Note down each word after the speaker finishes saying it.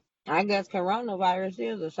I guess coronavirus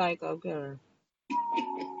is a psycho killer.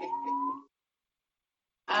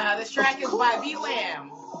 This track is by B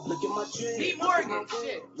Lamb. B Morgan.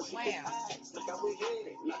 Shit. Lamb. Look how we hit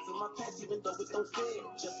it. Lots of my pants, even though it don't fit.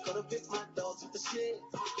 Just gotta pick my dogs with the shit.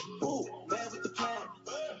 Ooh, man with the plan.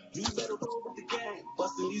 You better roll with the gang.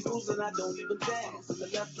 Busting these moves and I don't even dance. In the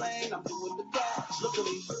left lane, I'm doing the dash. Look at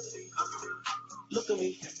me. Look at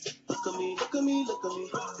me. Look at me. Look at me. Look at me.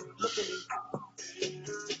 Look at me.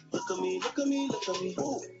 Look at me. Look at me. Look at me.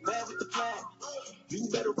 Ooh, man with the plan. You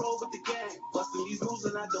better roll with the gang. Busting these moves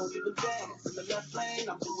and I don't even dance. In the left lane,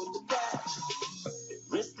 I'm doing the dash.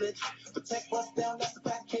 Wristlet, protect bust down, that's the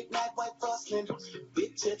back, Cape Mad, white frosting.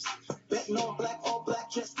 Big chips, betting on black, all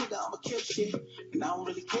black dress, nigga, I'ma kill shit. And I don't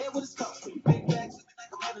really care what it's costing. Big bags, looking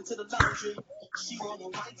like I'm heading to the laundry. She want the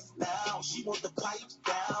whites now, she want the pipes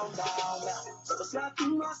down, down, down. So I slide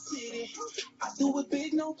through my city, I do it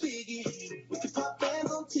big, no biggie. We can pop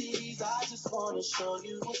bands on tees, I just wanna show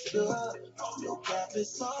you what's good. No cap,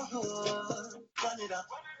 it's all hood. Run it up.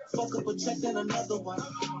 Fuck up a check and another one.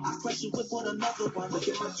 I crush it whip on another one. Look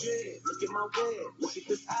at my dread, look at my web, look at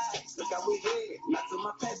this ice, look how we hit. Not to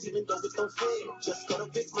my pants, even though it don't fit. Just gotta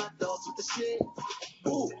pick my dogs with the shit.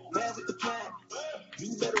 Ooh, man with the plan.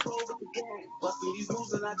 You better roll with the gang. Busting these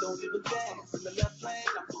moves and I don't even dance. In the left lane,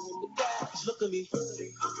 I'm doing the dash. Look at me,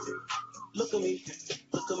 look at me,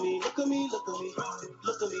 look at me, look at me, look at me,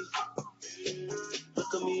 look at me.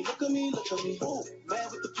 Look at me, look at me, look at me. Ooh, man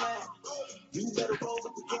with the plan. You better roll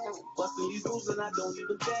with the gang. Busting these moves and I don't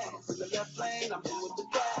even dance. In the left lane, I'm doing the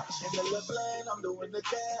dash. In the left lane, I'm doing the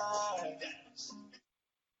dash.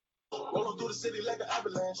 Rolling through the city like an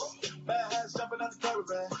avalanche. Bad hats jumping out the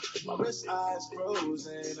caravan. My wrist eyes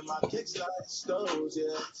frozen and my kicks like stones,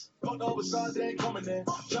 yeah. Fucked over sides, they ain't coming in.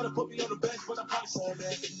 Try to put me on the bench, but I'm probably saying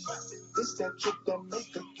that. This that trick that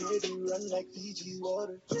make a kid run like Fiji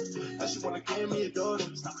water. Now she wanna give me a daughter,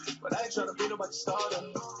 but I ain't tryna be nobody's starter.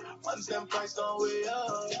 Once them price don't way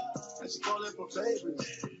up, and she calling for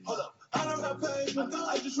favors. Hold up, I don't got paper.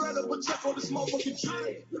 I just read up a check on this motherfucking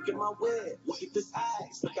tree. Look at my web, look at this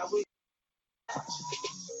ice, look how we.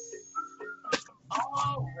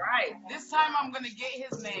 All right, this time I'm gonna get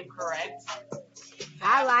his name correct.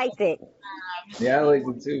 I That liked it. Mr. Yeah, I B. like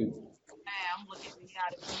it too. Lamb, looking at me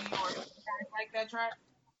out of New York. You guys like that track?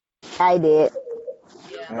 I did.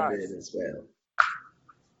 Yeah, I did as well.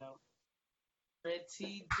 so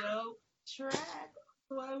pretty dope track.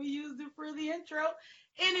 Why we used it for the intro.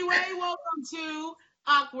 Anyway, welcome to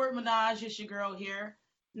Awkward Menage. It's your girl here,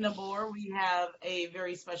 Nabor. We have a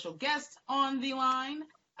very special guest on the line.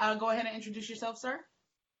 Go ahead and introduce yourself, sir.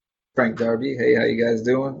 Frank Darby, hey, how you guys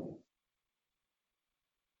doing?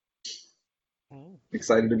 Thank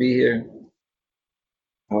Excited to be here.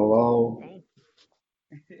 Hello. thank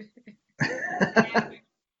And we you.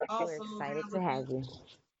 We're also excited have to with us. have you.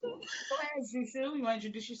 Go ahead, Shushu. You want to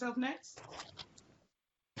introduce yourself next?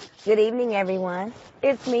 Good evening, everyone.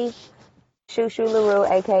 It's me, Shushu LaRue,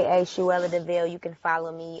 aka Shuella DeVille. You can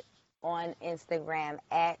follow me on Instagram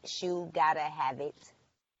at Shu Gotta Have It.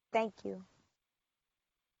 Thank you.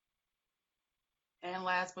 And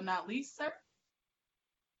last but not least, sir.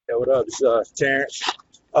 Hey, what up? It's Terrence.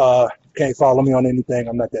 Can't follow me on anything.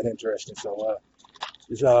 I'm not that interesting. So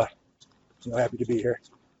just happy to be here.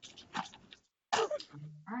 All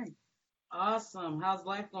right. Awesome. How's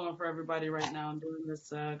life going for everybody right now during this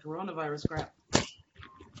coronavirus crap?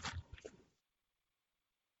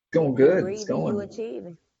 Going You good. It's breathing, you going.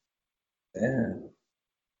 achieving. Yeah.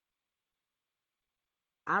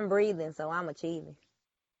 I'm breathing, so I'm achieving.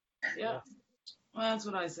 Yeah. Well, that's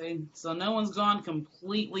what I say. So no one's gone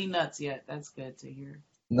completely nuts yet. That's good to hear.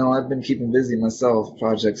 No, I've been keeping busy myself,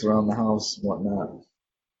 projects around the house, whatnot.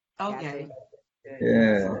 Got to. Okay. Good.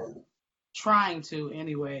 Yeah, Trying to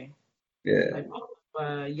anyway. yeah. I picked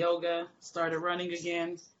up yoga, started running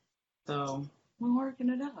again. So we're working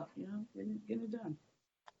it out, getting it done.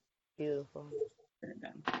 Beautiful. Getting it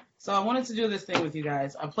done. So I wanted to do this thing with you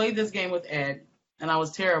guys. I played this game with Ed, and I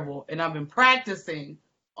was terrible, and I've been practicing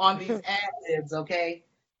on these ad libs, okay?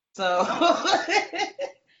 So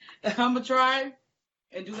I'm gonna try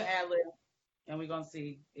and do the ad lib, and we're gonna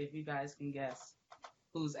see if you guys can guess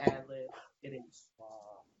whose ad lib it is.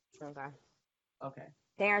 Okay. Okay.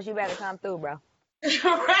 Terrence, you better come through, bro.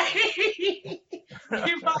 Right?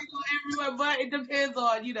 You probably go everywhere, but it depends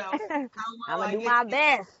on, how I'm well gonna I do get. my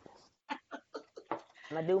best. I'm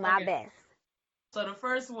gonna do my Okay. best. So the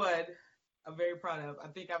first one I'm very proud of. I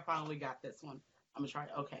think I finally got this one. I'm gonna try it.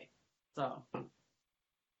 Okay. So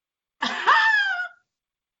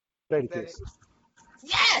Lady is that it? Kiss.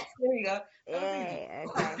 Yes! There you go. That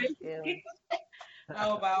was easy. Yeah, okay. Good one.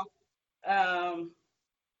 How about um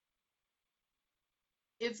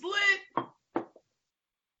It's lit.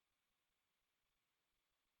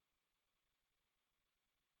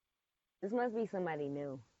 This must be somebody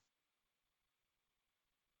new.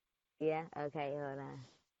 Yeah. Okay. Hold on.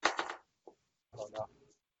 Oh no.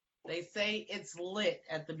 They say it's lit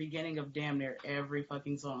at the beginning of damn near every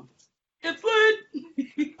fucking song. It's lit.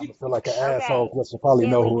 I'm gonna feel like an asshole Okay. because I probably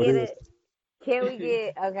Can know we who get it is. it? Can we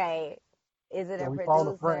get? Okay. Is it a Can we phone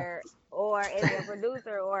a friend? producer or is it a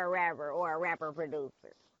producer or a rapper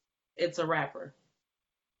producer? It's a rapper.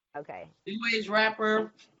 Okay. New age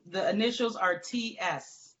rapper. The initials are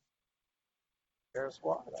TS. Air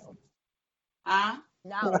Squad. I don't Huh?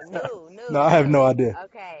 No, No, I have no idea.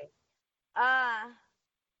 Okay.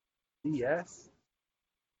 DS.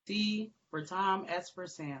 T for Tom, S for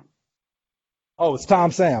Sam. Oh, it's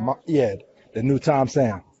Tom Sam. Yeah, the new Tom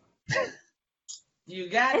Sam. You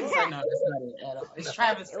got it? So no, that's not it at all. It's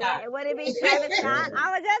Travis Scott. Would it be Travis Scott? Yeah.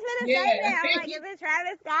 I was just gonna say Yeah. that. I'm like, is it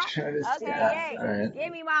Travis Scott? Travis Okay, Scott. yay. All right.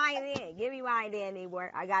 Give me mine then. Give me mine then,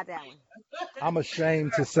 Ebor. I got that one. I'm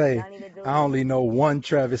ashamed to say Don't even do I only know one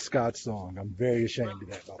Travis Scott song. I'm very ashamed of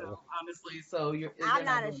that, by the way. Honestly, so I'm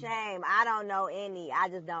not ashamed. I don't know any. I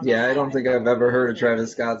just don't know. Yeah, I don't think I've ever heard a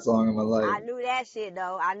Travis Scott song in my I life. knew that shit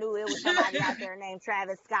though. I knew it was somebody out there named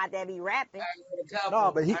Travis Scott that be rapping.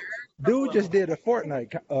 No, but dude just did a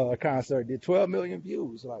Fortnite concert, did 12 million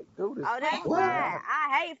views. Like, dude is Oh, that's What? fine.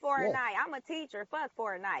 I hate Yeah. Fortnite. I'm a teacher. Fuck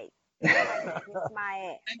Fortnite. Fortnite can kiss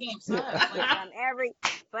my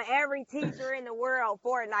ass. For every teacher in the world,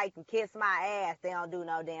 Fortnite can kiss my ass. They don't do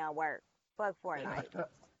no damn work. Fuck Fortnite.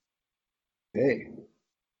 Hey,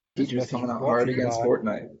 teachers message coming out brought hard to you against by-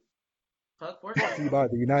 Fortnite. Fuck Brought to you by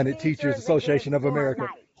the United Teachers Association of America.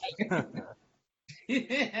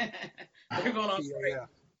 They're going on straight. Yeah.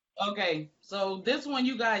 Okay, so this one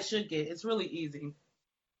you guys should get. It's really easy.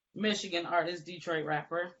 Michigan artist, Detroit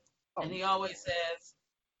rapper, and he always says,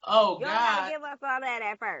 "Oh You don't God." gotta give us all that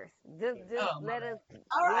at first. Just Oh, let us.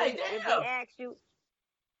 All right, If damn. we ask you,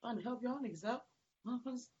 Trying to help y'all niggas out.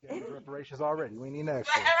 Motherfuckers. Yeah, reparations already. We ain't even asked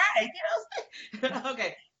All for it. right, you know.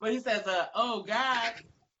 Okay, but he says, "Oh God."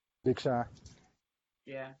 Big Sean.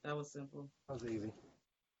 Yeah, that was simple. That was easy.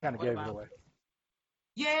 Kind of What gave about- it away.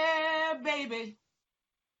 Yeah, baby.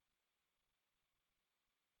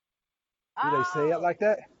 Do they say it like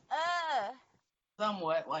that?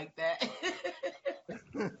 Somewhat like that.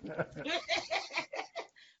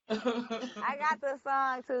 I got the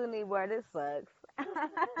song too, Nebor. This sucks.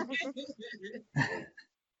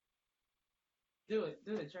 Do it,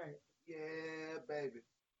 try it. Yeah, baby.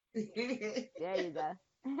 There you go.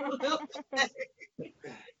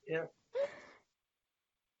 Yeah.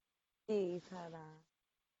 Jeez, hold on.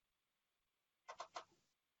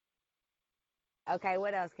 Okay,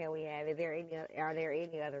 what else can we have? Are there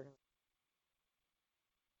any other?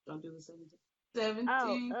 Don't do the 17.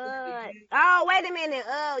 Oh, wait a minute.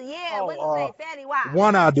 Yeah, what's his name? Fatty Wap.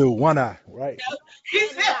 One eye do, one eye, right? He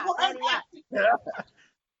said Fatty one.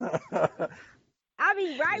 Wap. I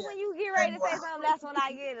be right when you get ready to say something, that's when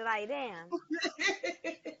I get it. Like, damn.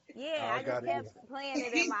 Yeah, I just kept playing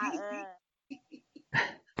it in my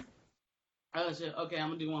Oh shit. Okay, I'm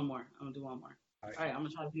gonna do one more. All right, I'm gonna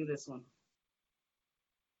try to do this one.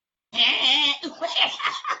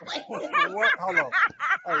 What? Hold on.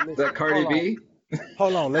 Hey, Is that Cardi B?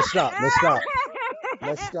 Hold on. Let's stop.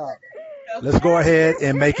 Let's go ahead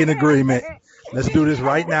and make an agreement. Let's do this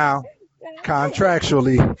right now,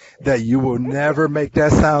 contractually, that you will never make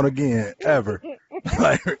that sound again, ever.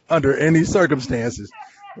 Like, under any circumstances.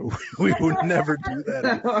 We will never do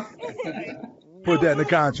that. Put that in the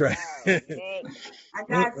contract. I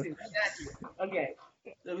got you. Okay.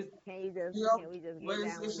 Can we just get down with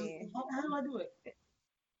it? How do I do it?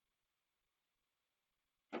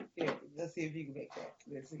 Here, let's see if you can make that.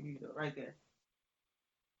 Let's see if you can go right there.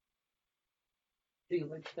 You can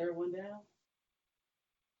like the third one down.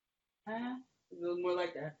 Huh? A little more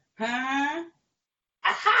like that. Huh?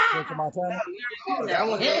 Aha! French Montana? That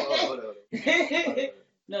one. Hold on.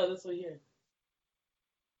 No, this one here.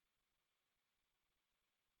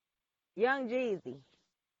 Young Jeezy.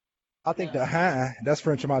 I think that's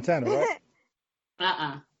French Montana,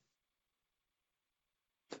 right?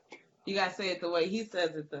 You gotta say it the way he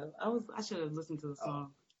says it though. I should have listened to the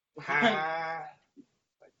song. Ha.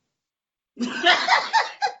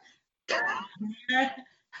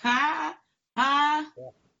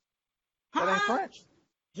 That ain't French.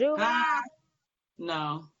 Juvenile.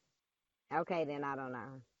 No. Okay, then I don't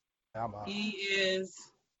know. I'm out. He is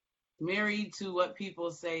married to what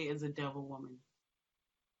people say is a devil woman.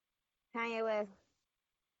 Kanye West.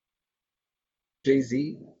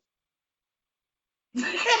 Jay-Z?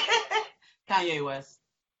 Kanye West.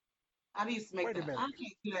 I used to make Wait a that. I minute.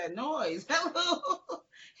 can't do that noise. Hello.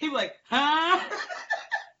 He be like, huh?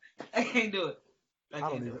 I can't do it. I I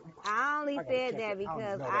can't don't do even. it. I only I gotta said check it. that I don't even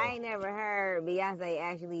because know I that. ain't never heard Beyonce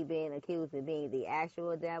actually being accused of being the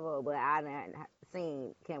actual devil, but I done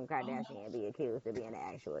seen Kim Oh, Kardashian be accused of being the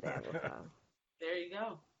actual devil. So there you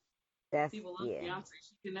go. that's People love yeah. Beyonce.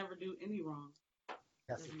 She can never do any wrong.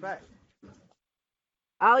 That's a fact.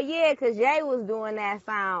 Oh yeah, 'cause Jay was doing that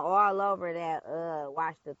song all over that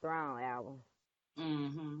Watch the Throne album.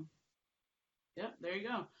 Mm-hmm. Yep, there you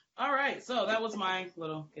go. All right, so that was my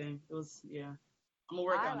little game. It was, yeah. I'm gonna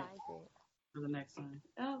work I on it liked it. for the next time.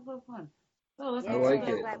 That was a little fun. So let's I get to like Yeah,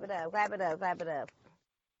 the it. clap it up, clap it up, clap it up.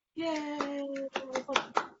 yay.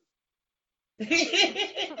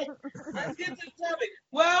 Let's get to the topic.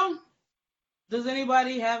 Well, does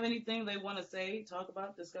anybody have anything they want to say, talk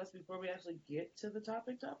about, discuss before we actually get to the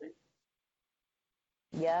topic?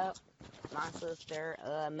 Yep. My sister,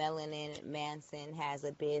 Melanin Manson, has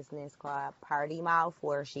a business called Party Mouth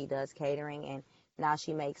where she does catering and now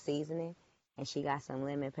she makes seasoning and she got some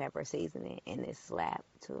lemon pepper seasoning in this slab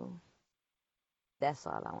too. That's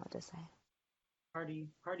all I want to say. Party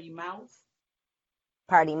mouth.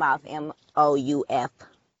 Party Mouth, MOUF.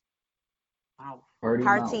 Mouth.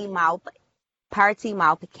 Party mouth. Party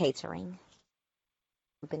Mouth Catering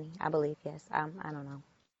Company, I believe. Yes, I don't know.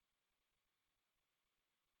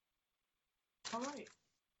 All right.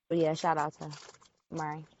 But yeah, shout out to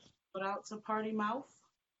Murray. Put out to Party Mouth.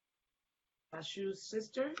 Ashu's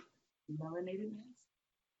sister, melanated man.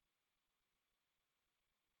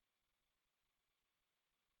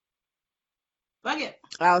 Fuck it.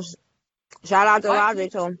 Shout out to What?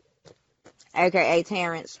 Logic too, aka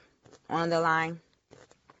Terrence, on the line.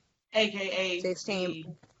 AKA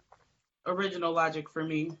 16. the original Logic for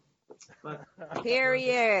me. But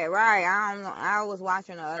Period. Right. I don't know. I was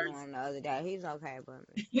watching the other one the other day. He's okay, but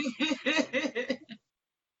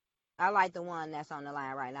I like the one that's on the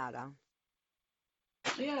line right now though.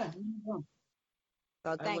 yeah. So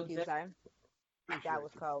I thank would you, sir. That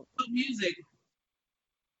was cool. music.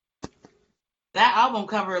 That album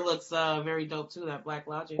cover looks very dope too. That Black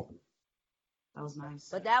Logic. That was nice.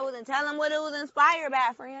 But that wasn't tell him what it was inspired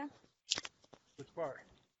by, friend. Which part?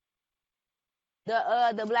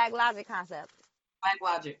 The Black Logic concept. Black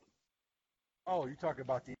Logic. Oh, you talking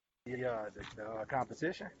about the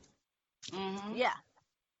competition? Mm-hmm. Yeah.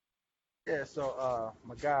 Yeah. So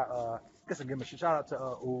my guy, guess I'll give him a shout out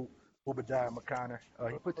to Obadiah McConnor.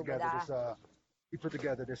 He put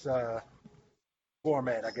together this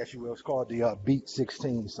format, I guess you will. It's called the Beat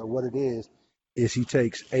 16. So what it is he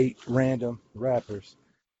takes 8 random rappers,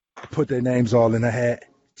 put their names all in a hat,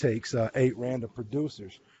 takes 8 random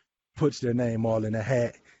producers, puts their name all in a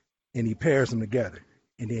hat, and he pairs them together.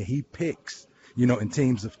 And then he picks, in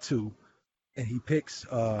teams of 2, and he picks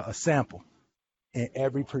a sample. And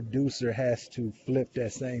every producer has to flip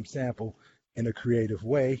that same sample in a creative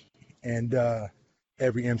way. And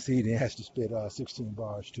every MC then has to spit 16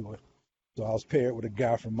 bars to it. So I was paired with a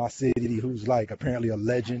guy from my city who's like apparently a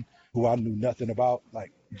legend who I knew nothing about,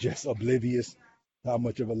 like just oblivious how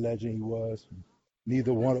much of a legend he was.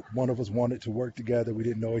 Neither one of us wanted to work together. We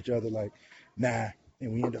didn't know each other, like, nah.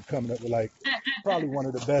 And we ended up coming up with like probably one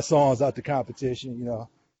of the best songs out the competition.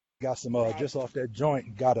 Got some just off that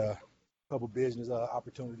joint, got a couple business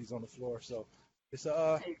opportunities on the floor. So it's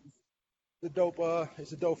a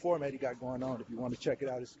dope format he got going on. If you want to check it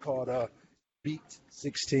out, it's called Beat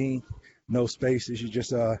 16. No spaces. You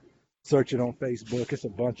just search it on Facebook. It's a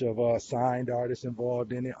bunch of signed artists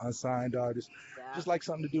involved in it, unsigned artists. Yeah. Just like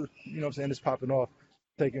something to do. You know what I'm saying? It's popping off,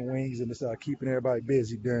 taking wings, and it's keeping everybody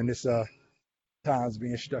busy during this times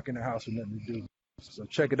being stuck in the house with nothing to do. So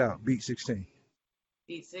check it out, Beat 16.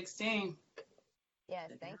 Beat 16.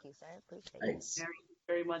 Yes, thank you, sir. Appreciate it. Nice. Very,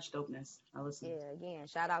 very much dopeness. I listen. Yeah, again,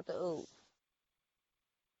 shout out to Oop.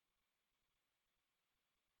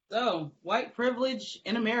 So, white privilege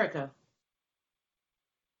in America.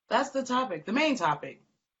 That's the topic, the main topic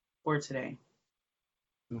for today.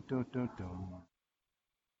 Dun, dun, dun, dun.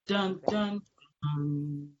 Dun, dun,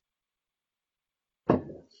 dun.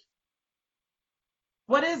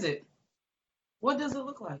 What is it? What does it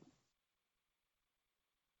look like?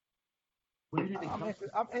 Where did it come from?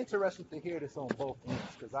 I'm interested to hear this on both ends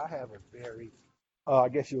because I have a very, I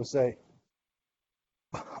guess you would say,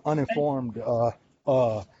 uninformed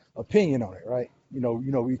opinion on it, right?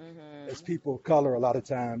 We as people of color, a lot of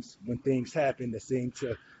times when things happen that seem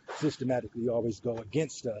to systematically always go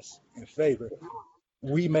against us in favor,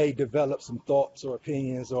 we may develop some thoughts or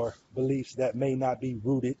opinions or beliefs that may not be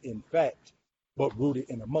rooted in fact, but rooted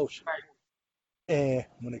in emotion. And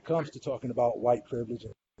when it comes to talking about white privilege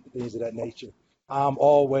and things of that nature, I'm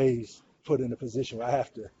always put in a position where I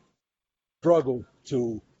have to struggle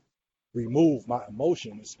to remove my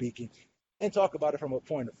emotion when speaking and talk about it from a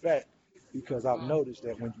point of fact, because I've noticed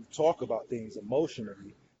that when you talk about things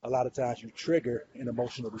emotionally, a lot of times you trigger an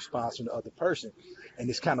emotional response from the other person, and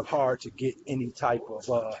it's kind of hard to get any type of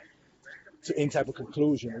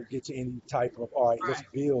conclusion or get to any type of, all right, let's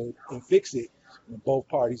build and fix it when both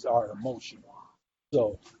parties are emotional.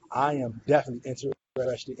 So I am definitely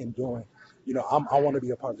interested in doing, I want to be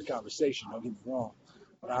a part of the conversation, don't get me wrong,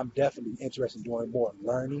 but I'm definitely interested in doing more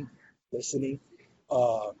learning, listening,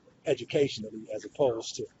 educationally, as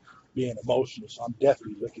opposed to being emotional. So I'm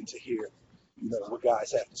definitely looking to hear, what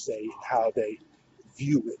guys have to say and how they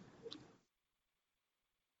view it.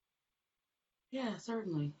 Yeah,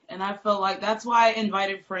 certainly. And I felt like that's why I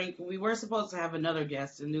invited Frank. We were supposed to have another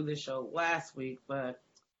guest and do this show last week, but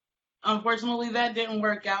unfortunately that didn't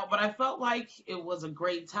work out. But I felt like it was a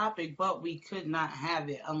great topic, but we could not have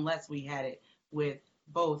it unless we had it with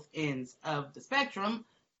both ends of the spectrum.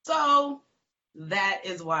 So that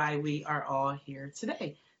is why we are all here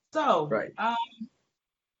today. So, Right.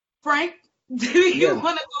 Frank, do you Yeah.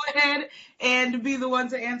 want to go ahead and be the one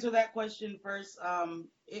to answer that question first?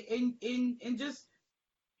 In just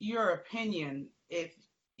your opinion, if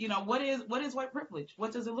what is white privilege?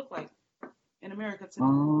 What does it look like in America today?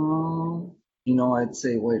 I'd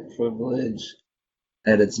say white privilege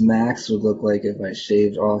at its max would look like if I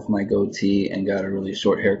shaved off my goatee and got a really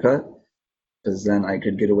short haircut, because then I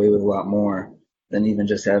could get away with a lot more than even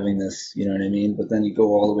just having this, you know what I mean? But then you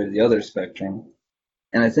go all the way to the other spectrum.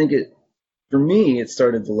 And I think for me, it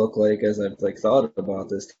started to look like, as I've like thought about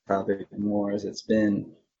this topic more, as it's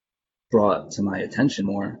been brought to my attention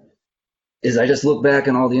more, is I just look back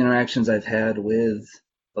on all the interactions I've had with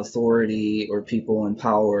authority or people in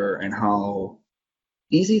power and how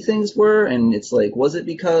easy things were. And it's like, was it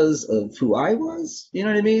because of who I was? You know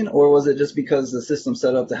what I mean? Or was it just because the system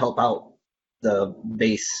set up to help out the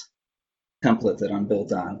base template that I'm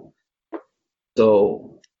built on?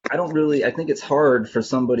 So I think it's hard for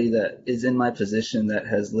somebody that is in my position that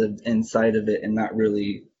has lived inside of it and not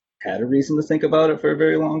really had a reason to think about it for a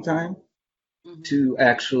very long time to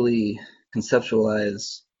actually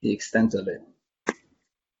conceptualize the extent of it.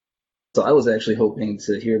 So I was actually hoping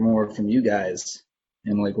to hear more from you guys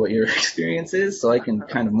and like what your experience is, so I can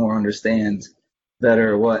kind of more understand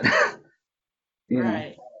better what,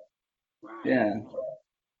 Right. Yeah.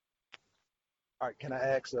 All right, can I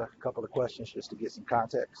ask a couple of questions just to get some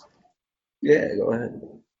context? Yeah, go ahead.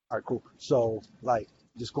 All right, cool. So, like,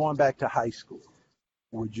 just going back to high school,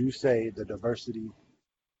 would you say the diversity,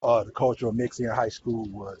 the cultural mix in high school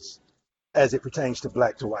was as it pertains to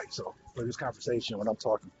black to white? So, for this conversation, when I'm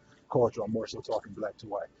talking culture, I'm more so talking black to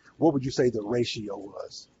white. What would you say the ratio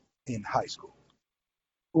was in high school?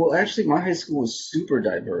 Well, actually, my high school was super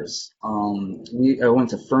diverse. I went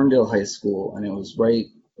to Ferndale High School, and it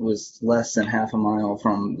was less than half a mile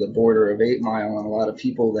from the border of 8 Mile, and a lot of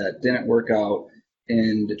people that didn't work out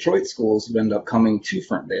in Detroit schools would end up coming to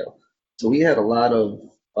Ferndale. So we had a lot of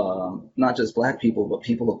not just black people, but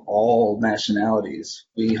people of all nationalities.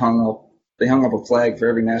 They hung up a flag for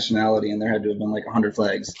every nationality, and there had to have been like 100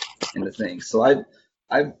 flags in the thing. So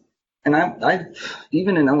I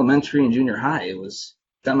even in elementary and junior high, it was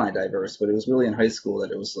semi-diverse, but it was really in high school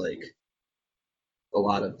that it was like a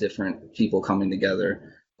lot of different people coming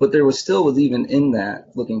together. But there was still, even in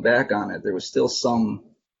that, looking back on it, there was still some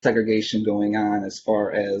segregation going on as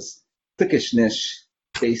far as cliquishness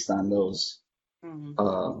based on those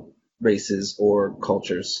races or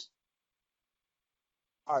cultures.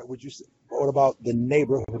 All right, what about the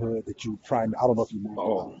neighborhood that I don't know if you moved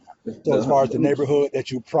on. So as far as the neighborhood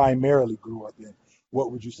that you primarily grew up in,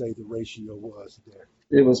 what would you say the ratio was there?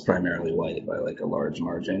 It was primarily white by like a large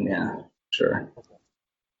margin, yeah, sure.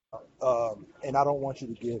 And I don't want you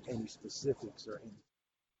to give any specifics or any.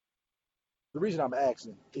 The reason I'm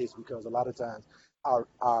asking is because a lot of times our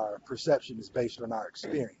perception is based on our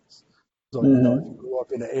experience. So, if you grew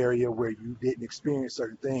up in an area where you didn't experience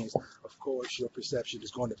certain things, of course, your perception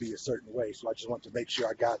is going to be a certain way. So I just want to make sure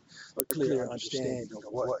I got a clear understanding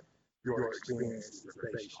of what your experience is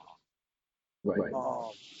based on. Right.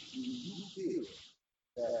 Do you feel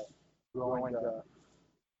that growing up,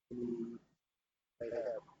 you may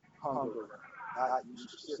have hunger, not you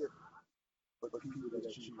specifically, but people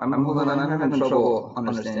that you... I'm having trouble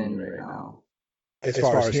understanding you right now. As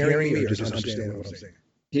far as hearing me or just understanding what I'm saying?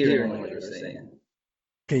 Hearing what you're saying.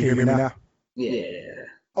 Can you hear me now? Yeah.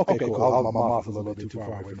 Okay, cool. My mouth is a little bit too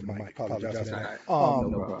far away from the mic. Apologize for that.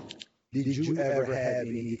 No problem. Did you ever have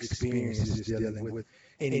any experiences dealing with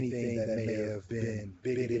anything that may have been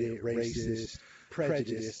bigoted, racist,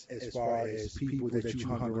 prejudice as far as people that you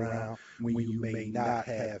hung around when you may not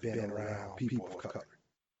have been around people of color?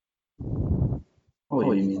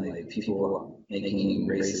 Oh, you mean like people making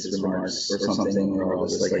racist remarks or something, or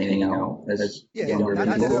just like hanging out as younger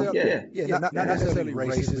not people? necessarily, not necessarily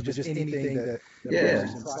racist, but just anything that Yeah.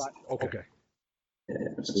 Okay. Yeah,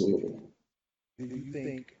 absolutely. Do you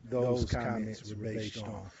think those comments were based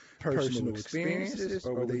on personal experiences,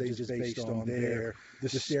 or were they just based on the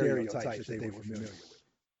stereotypes that they were familiar with?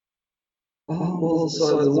 Well,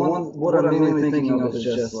 so what I'm mainly thinking of is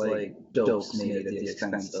just like jokes made at the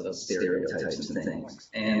expense of stereotypes and things.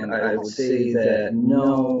 And I would say that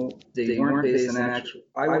no, they weren't based on actual.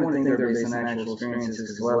 I wouldn't think they're based on actual experiences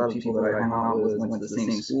because a lot of people that I hung out with went to the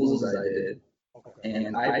same schools as I did,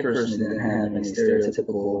 and I personally didn't have any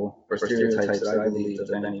stereotypical or stereotypes that I believed of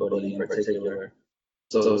anybody in particular.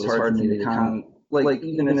 So it was hard for me to count. Like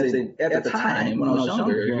even if they at the time when I was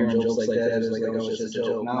younger, hearing jokes like that, it was like, oh, it's just a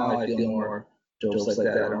joke. Now I feel more jokes like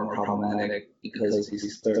that are more problematic because you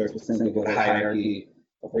start to think of a hierarchy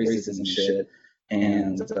of racism and shit.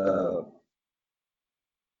 And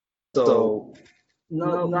so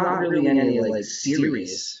no, not really any like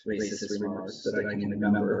serious racist remarks that I can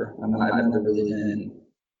remember. I've never really been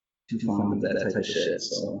too fond of that type of shit.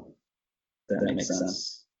 So that makes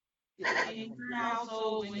sense. In your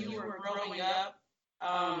household, when you were growing up,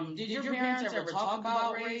 did your parents ever talk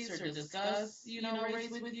about race or discuss, race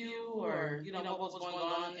with you, or what was going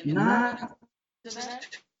on in the Not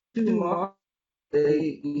too much.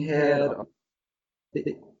 They had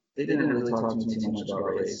they didn't really talk to me too much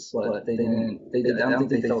about race, but they didn't. They I don't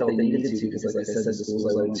think they felt they needed to because, like I said, the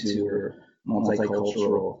schools I went to were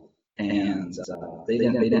multicultural, and they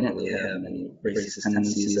didn't really have any racist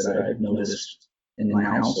tendencies that I've noticed in my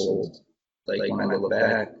household. Like when I look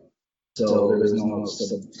back, so there was no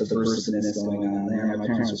subversiveness going on there. My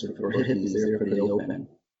parents were hippies; they were pretty open.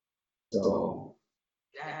 So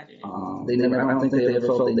they never. I don't think they ever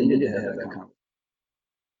felt they needed to have that conversation.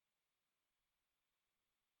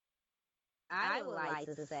 I would like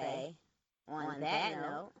to say, on that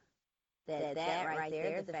note, that right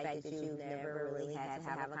there, the fact that you've never really had to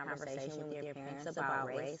have a conversation with your parents about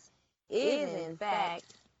race, is in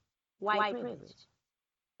fact white privilege.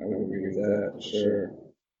 I would agree with that, for sure.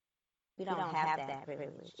 You don't have that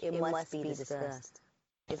privilege. It must be discussed.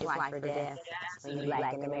 It's life or death when you're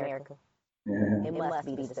black in America. Yeah. It must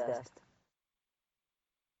be discussed.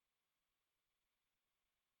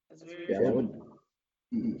 Yeah, I would.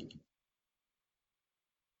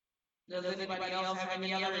 Does anybody else have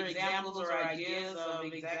any other examples or ideas of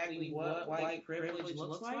exactly what white privilege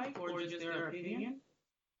looks like, or just their opinion?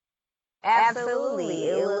 Absolutely.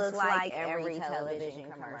 It looks like every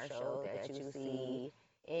television commercial that you see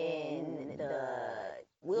in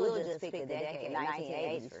we'll just pick the decade,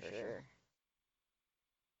 1980s for sure.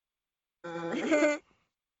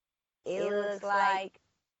 It looks like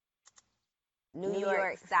New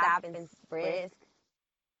York stop and frisk,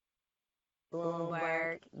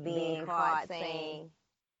 Bloomberg being caught saying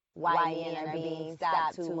white men are being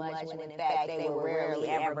stopped too much when in fact they were rarely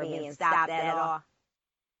ever being stopped at all.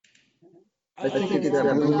 I think And it's that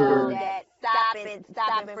Bloomberg. that stop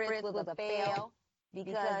and frisk was a fail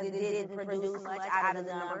because it didn't produce much out of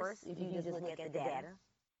the numbers if you just look at the data.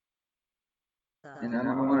 And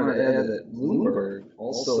I wanted to add that Bloomberg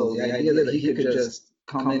also, the idea that he could just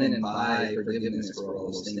come in and buy forgiveness for all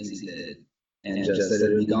those things he did, and just that it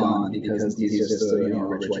would be gone because he's just a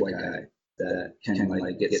rich white guy that can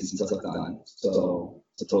like get some stuff done. So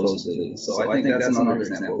supposedly, so I think that's another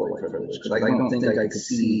example of white privilege because I don't think I could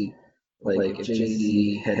see like if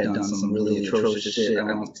Jay-Z had done some really atrocious shit. I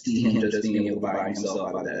don't see him just being able to buy himself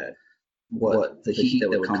out of that. What the heat that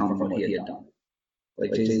would come from what he had done.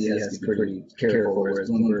 Like Jay-Z has to be pretty careful, whereas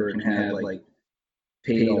Bloomberg can have like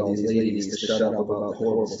paid all these ladies to shut up about the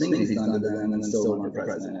horrible things he's done to them and then still run for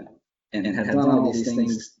president. And have done all these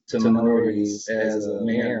things to minorities as a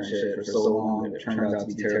mayor and shit for so long that it turned out to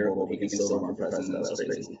be terrible, but he can still run for president. That's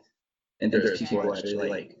crazy. And there's people actually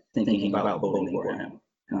like thinking about voting for him.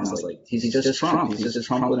 And I was like, he's just Trump. He's just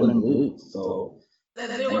Trump with him blue. So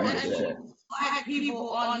There were actually black people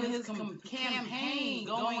on his campaign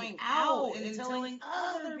going out and telling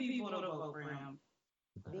other people to vote for him.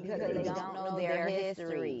 Because they don't know their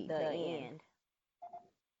history, the end.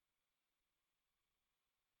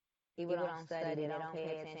 People don't study, they don't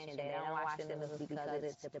pay attention, they don't watch the news because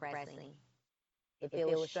it's depressing. If it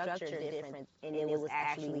was structured different and it was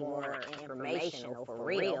actually more informational for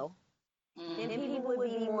real, then people would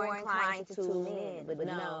be more inclined to tune in. But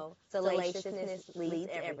no, salaciousness leads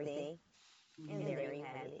to everything. And there you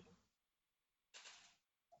have it.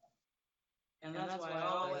 And that's why I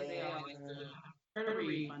always say, her to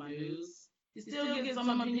read my news. He still gives some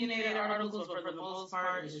opinionated articles, but for the most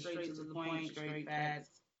part, it's straight to the point, straight facts.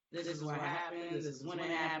 This is what happened. This is when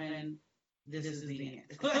it happened. This is the end.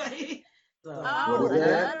 So, What is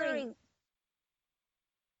that? another reason.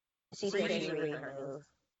 She said she read her news.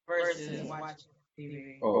 versus watching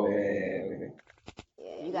TV. Oh, yeah.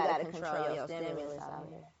 Yeah, you gotta control your stimulus out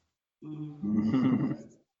here. Mm-hmm.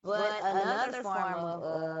 But another form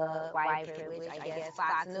of white privilege, I guess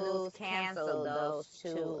Fox News canceled those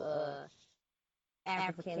two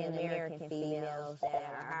African American females that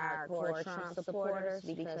are hardcore Trump supporters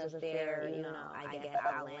because of their, I guess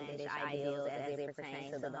outlandish ideals as it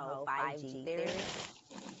pertains to the whole 5G theory.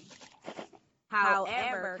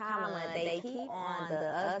 However, they keep on the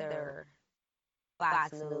other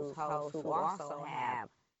Fox News hosts who also have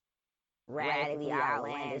radically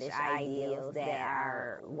outlandish ideals that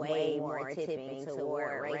are way more tipping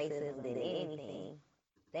toward racism than anything.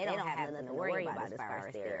 They don't have nothing to worry about as far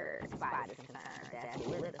as their spot is concerned. That's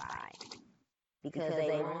solidified. Because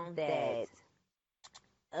they want that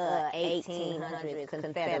 1800s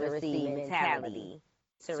Confederacy mentality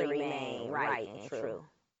to remain right and true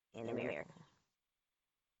in America.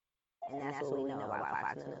 And that's what we know about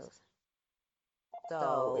Fox News.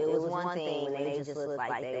 So it was one thing when they just looked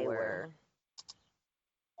like they were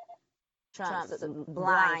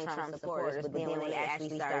blind Trump supporters, but then when they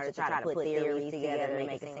actually started to try to put theories together and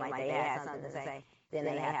make it seem like they had something to say, then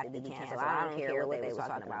they have to be canceled. I don't care what they were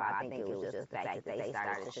talking about. I think it was just the fact that they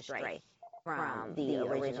started to stray from the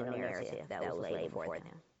original narrative that was laid before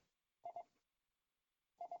them.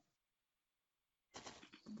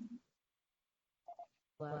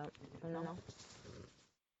 Well, I don't know.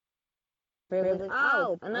 Privilege.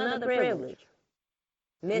 Oh, another privilege.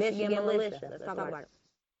 Michigan militia. Let's talk about it.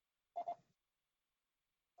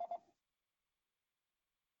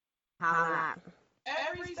 How not?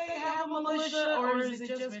 Every state have a militia, or is it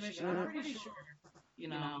just Michigan? I'm pretty sure.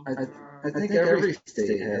 I think every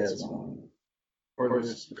state has one. Or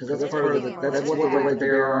because that's part of that's what the right to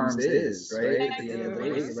bear arms is, right?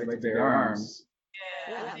 The right to bear arms.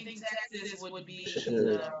 Yeah, I think Texas would be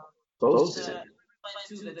Supposed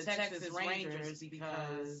to the Texas Rangers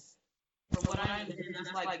because from what I understand,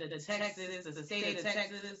 it's like the state of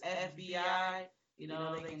Texas, FBI. They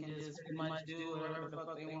can just pretty much do whatever the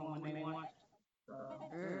fuck they want when they want.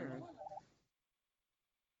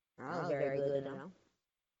 That was very good, though.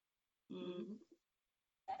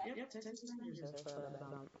 Yep, Texas Rangers.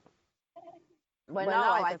 But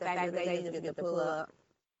no, like the fact that they just get to pull up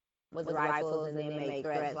with the rifles and then make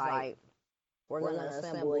threats like, we're going to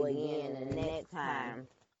assemble again, and the next time,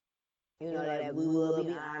 that we will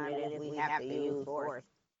be armed if we have to use force.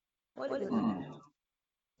 What does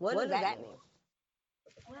that mean?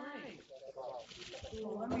 Right.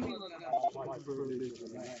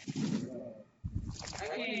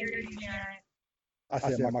 I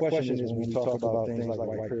said, my question is, when we talk about things like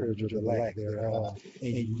white privilege or the lack thereof,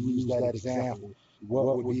 and you use that example,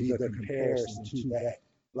 what would be the comparison to that?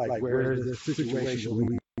 Like, where is the situation where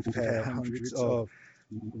we've had hundreds of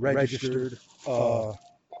registered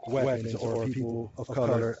weapons or people of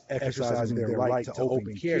color exercising their right to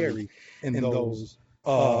open carry, and those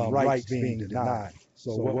rights being denied?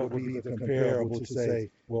 So what would be the comparable to say,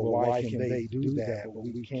 well, why can they do that, but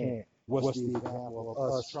we can't? What's the example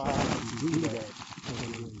of us trying to do that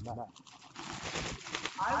and we're not?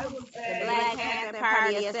 I would say The Black Panther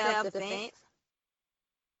Party of self-defense.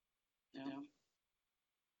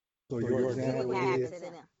 So your example is,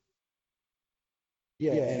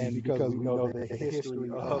 and because we know the history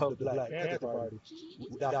of the Black Panther Party,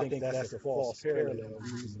 I think that's a false parallel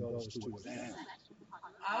using those two examples.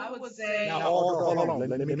 I would say. Now, hold on.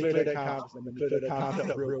 Let me clear that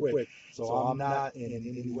concept up real quick. So I'm not in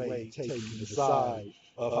any way taking the side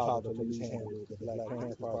of how the police handled the Black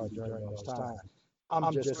Panther Party during those times.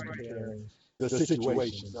 I'm just comparing the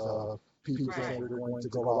situations of people saying we're going to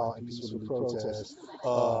go out and peacefully protest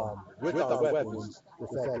with our weapons, the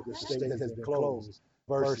fact that the state has been closed,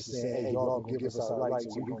 versus saying, hey, y'all gonna give us our rights,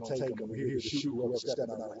 so we're gonna take them. We're here to shoot whoever steps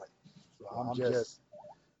on our right. So I'm just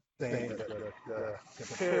saying that the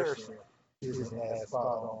comparison isn't as spot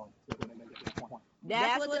on to make the point.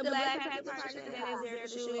 That's what the Black Panther Party said. Is there to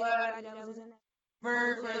shoot everybody that was in there?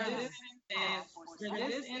 For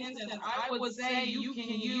this instance, I would say you can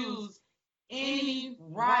use any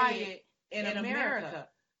riot in America.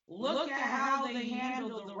 Look at how they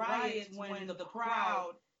handled the riots when the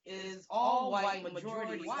crowd is all white,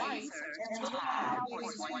 majority white, and look at how they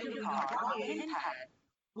handled the riot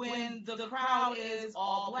when the crowd is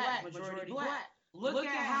all black, majority black. Look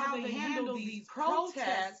at how they handle these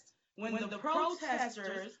protests when the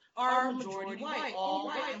protesters are majority white, all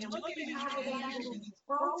white. And look at how they handle these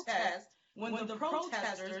protests when the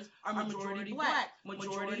protesters are majority black,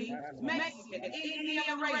 majority Mexican, any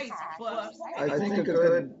other race. But I think a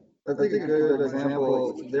good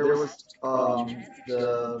example, there was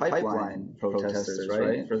the pipeline protesters,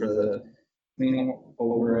 right? For the cleaning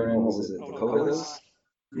over in, what was it, Dakotas?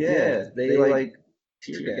 Yeah, they like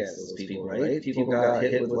tear gas those people, right? People got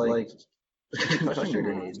hit with like concussion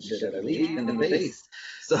grenades and shit, I believe, in the face.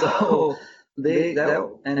 So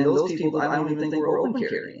and those people I don't even think were open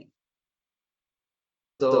carrying.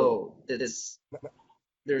 So I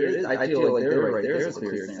feel like there's a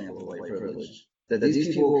clear example of white privilege. That these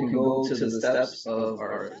people can go to the steps of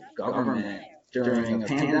our government during a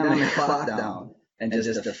pandemic lockdown and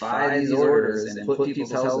just defy these orders and put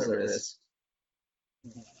people's health at risk,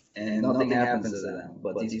 and nothing happens to them.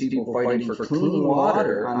 But these people fighting for clean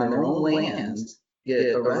water on their own lands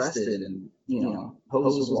get arrested and,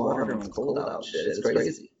 hosed with water when it's cold out. Shit, it's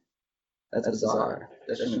crazy. That's bizarre.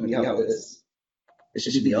 That shouldn't be how it is. It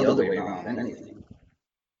should be the other way around, if anything.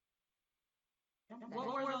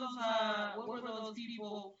 What were those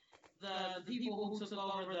people? The people who took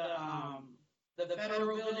over the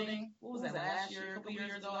federal building. What was that, last year? A couple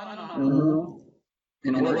years ago? I don't know.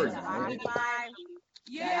 In order.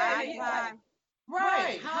 Yeah.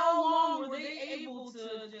 Right. How long were they able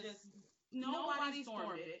to just? Nobody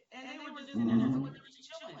stormed it, and they were just in there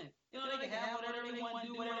chilling. They could have whatever they want,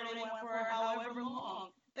 do whatever they want for however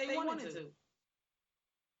long they wanted to.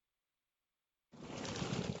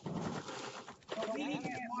 We can't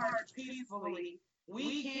march peacefully.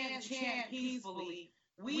 We can't chant peacefully.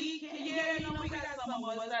 We can't, we got some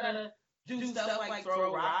of us that'll do stuff like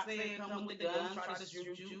throw rocks, they come with the guns, try to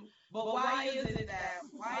shoot you. But why is it that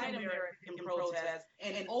white America can protest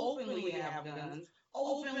and openly have guns,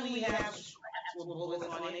 openly have with bullets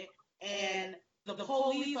on it, and the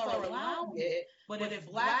police are allowing it, but if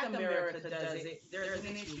black America does it, there's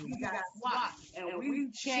an issue. We got SWAT, and we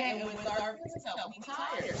chant with our fists up. We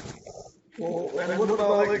tired. Well, and what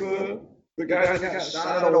about like the guys that got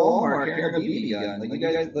shot at Walmart carrying a BB gun? Like you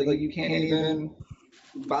guys, like you can't even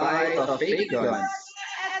buy a fake gun.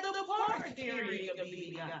 At the park carrying a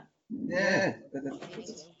BB gun. Yeah.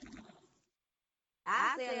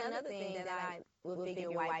 I say another thing that I would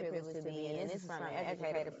figure white privilege to be, and this is from an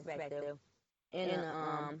educator perspective, in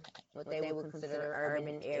what they would consider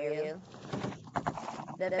urban area.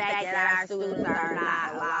 The fact that our students are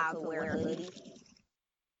not allowed to wear hoodies.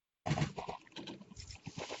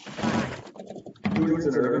 Students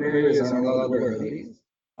in urban areas aren't allowed to wear hoodies.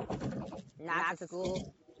 Not to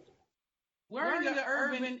school. Wearing a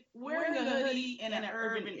hoodie in an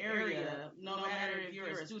urban area, no matter if you're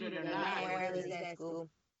a student or not, Wear hoodies at school.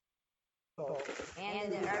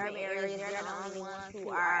 And in the urban areas, they're the only ones who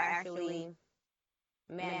are actually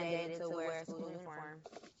mandated to wear a school uniform.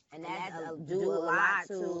 And that's due a lot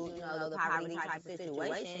to, the poverty type of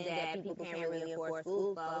situation that people can't really afford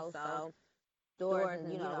school clothes. So stores,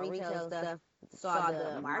 retail stuff saw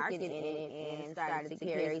the market in it and started to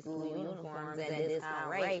carry school uniforms at a discount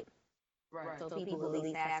rate. right. So people at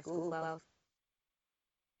least have school clothes.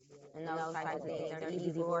 And those types of things are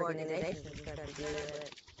easy for organizations to do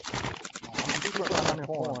it. People are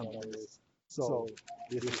uninformed on this. So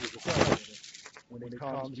this is the question. When it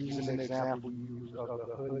comes to using the example you use of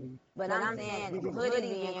the hoodie. But I'm saying hoodies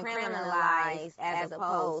being criminalized as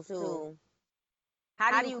opposed to,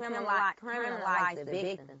 how do you criminalize the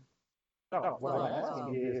victim? No, what I'm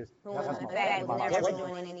asking is, Who in fact was never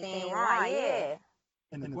doing anything wrong, yeah.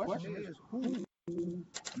 and the question is, who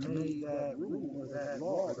made that rule or that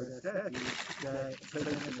law or that statute that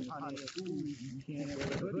says on your school you can't wear a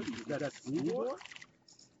hoodie? Is that the school board?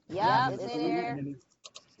 Yep, it's in there.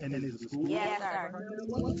 And then is the school Yes,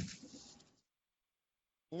 board? sir.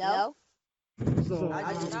 No. So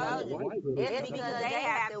I just know it's because they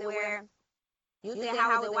have to wear. You said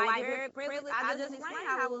how was it white privilege? I just explained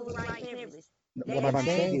how it was white privilege. What I'm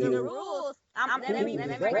saying The is, rules. Let me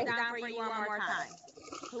break it down for you one more time.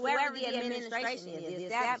 Whoever the administration is, the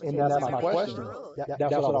establishment. and that's my question. That's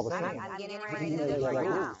what I was I'm saying. getting ready to do it right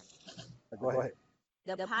now. Go ahead.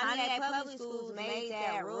 The Pontiac Public Schools made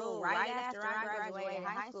that rule right after I graduated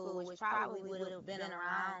high school, which probably would have been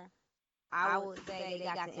around, I would say they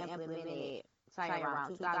got to implement it starting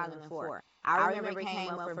around 2004. I remember it came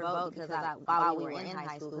up for vote because while we were in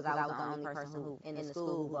high school, because I was the only person who in the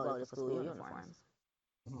school who voted for school uniforms.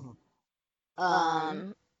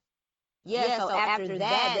 Yeah, so after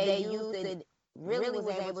that, they used it, really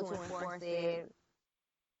was able to enforce it,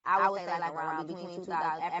 I would say like around between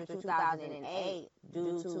 2000, after 2008,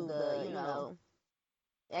 due to the,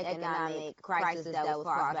 economic crisis that was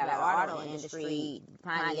caused by the auto industry,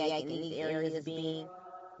 Pontiac and these areas being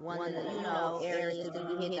one of the, areas to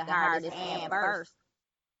be hit the hardest and first.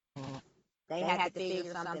 They had to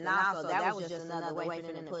figure something out, so that was just another way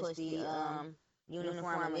for them to push the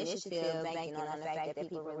uniform initiative, banking on the fact that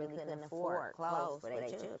people really couldn't afford clothes for their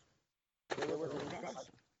children. It was a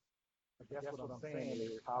recession. I guess what I'm saying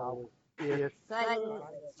is how if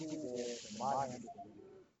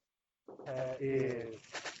is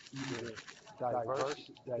either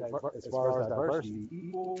as far as diversity,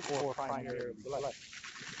 equal or primarily black.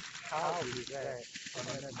 How is that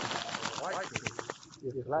white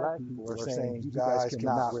if black people are saying you guys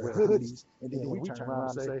cannot wear hoodies, and then we turn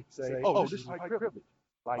around and say, oh, this is white privilege.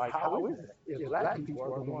 Like, how is that? If black people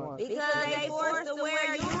are the ones. Because they forced to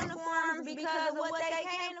wear uniforms because of what they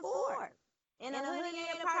can't afford. And a hoodie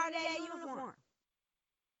ain't a part of that uniform.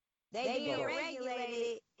 They being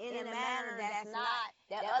regulated in a manner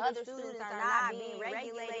that other students are not being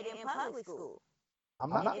regulated in public school. I'm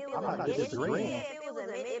not disagreeing. If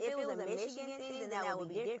it was a Michigan thing, then that would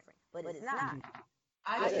be different. But it's not.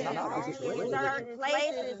 In certain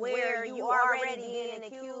places where you already being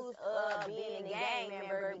accused of being a gang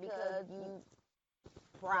member because you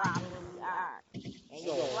probably are. And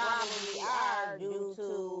you probably are due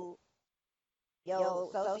to your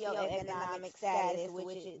socioeconomic status,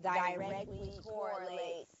 which directly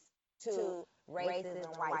correlates to racism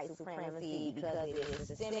and white supremacy because it is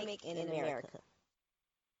systemic in America.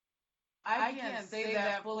 I can't say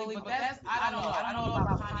that fully, but that's, I don't know. I don't know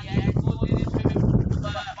about Pontiac school district,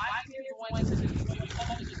 but my kids went to the Detroit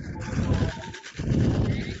public school, so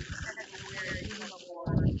they had to wear a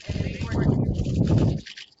uniform, and they were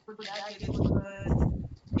jackets with hoods.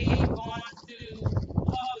 They've gone to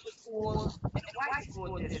public schools in the white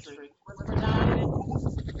school district, was predominant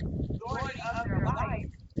majority of their life,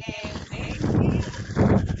 and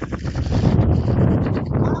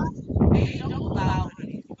they don't allow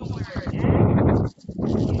hoodies. You can wear a jacket.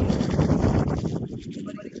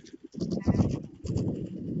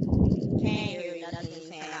 Can't hear nothing you're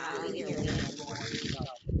saying. I only hear wind.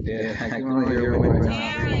 Yeah, I can only hear wind right now.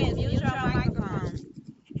 Terrence, mute your microphone.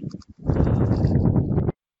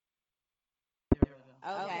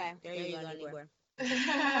 Okay, there you go, Negro.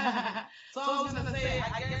 So I was gonna say,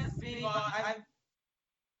 I guess being on,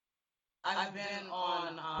 I've been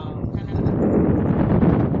on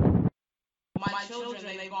my children.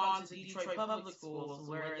 They've gone to Detroit public schools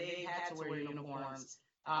where they had to wear uniforms,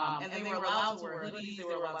 and they were allowed to wear hoodies. They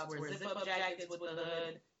were allowed to wear zip-up jackets with the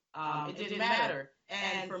hood. It didn't matter.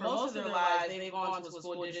 And for most of their lives, they've gone to a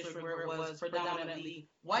school district where it was predominantly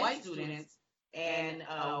white students and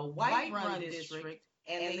a white-run district.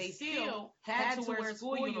 And they still had to wear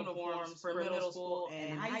school uniforms for middle school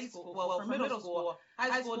and high school. Well, for middle school,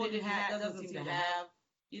 high school doesn't seem to have,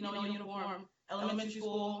 uniform. Elementary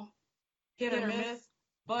school, hit or miss,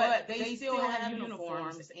 but they still have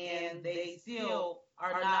uniforms, and they still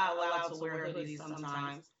are not allowed to wear hoodies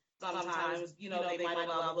sometimes. Sometimes, they might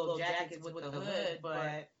allow little jackets with the hood,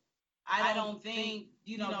 but I don't think,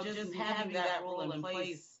 just having that rule in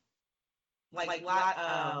place, like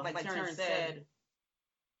Terrence said,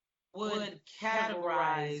 would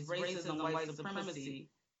categorize racism and white supremacy,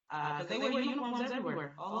 because they wear uniforms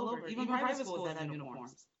everywhere, all over. Even private schools have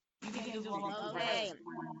uniforms. You can't just walk up to private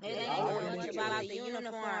school. It ain't so much about the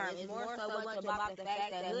uniform. It's more so much about the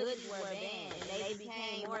fact that hoodies were banned, and they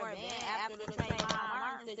became more banned after the Trayvon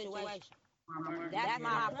Martin situation. That's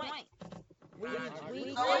my point. We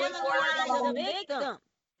criminalize the victim.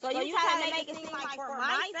 So you try to make it seem like for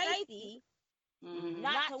my safety,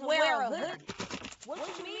 not to wear a hoodie. What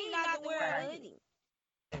you mean not to wear a hoodie?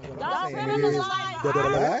 Don't criminalize the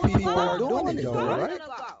black people are doing it, though, right?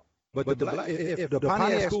 But the black, if the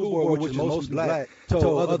Pontiac School Board, which is mostly black,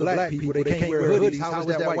 told other black people they can't wear hoodies, how is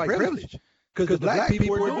that white privilege? Because the black people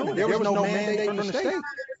were doing it. There was no mandate from the state.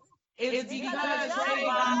 It's because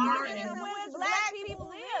Trayvon Martin. Where black people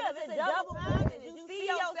live, it's a double standard. You see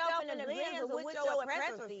yourself in the lens of what your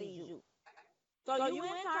oppressor sees you. So you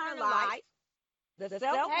internalize the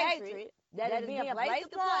self-hatred that is being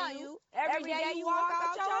placed upon you every day you walk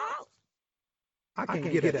out your house. I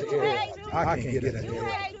can't get it. I can't get it. You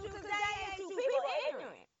hate you because they ain't you. People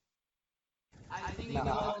ignorant. I think it goes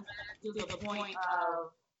back to the point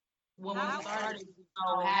of when we started,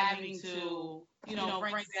 having to,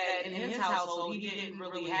 Frank said in his household, he didn't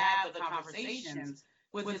really have the conversations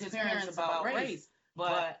with his parents about race.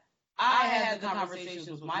 But I had the conversations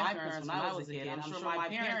with my parents when I was a kid. I'm sure my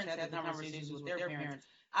parents had the conversations with their parents.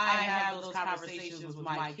 I have those conversations with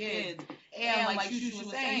my kids. And like Shushu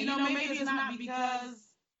was saying, maybe it's not because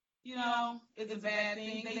it's a bad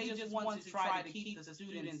thing. They just want to try to keep the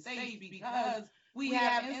students safe because we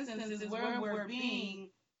have instances where we're being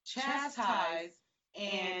chastised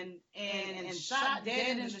and shot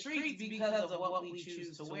dead in the streets because of what we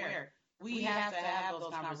choose to wear. We have to have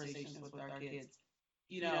those conversations with our kids,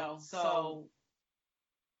 so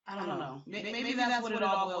I don't know. Maybe that's what it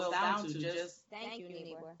all boils down to. Just Thank you,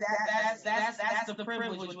 Nibor. that's the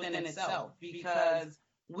privilege within itself because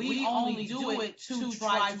we only do it to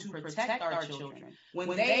try to protect our children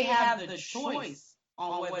when they have the choice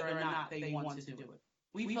on whether or not they want to do it.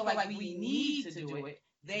 We feel like we need to do it.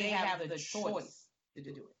 They have the choice to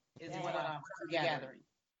do it. Is what I'm gathering.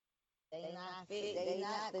 They not fit. They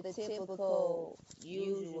not the typical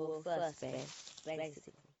usual suspects,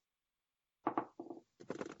 basically.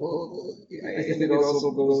 Well, I think it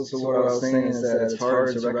also goes to what I was saying is that it's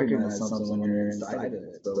hard to recognize something when you're inside of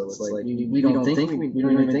it. So it's like we don't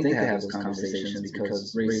even think to have those conversations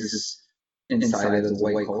because race is inside of the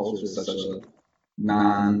white culture is such a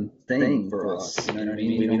non-thing for us. You know what I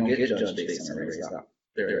mean? We don't get judged based on race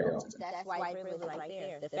very often. That's white privilege right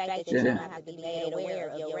there. The fact that you don't have to be made aware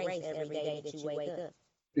of your race every day that you wake up.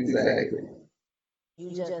 Exactly.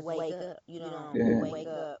 You just wake up. You don't wake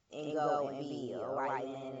up and go and be a white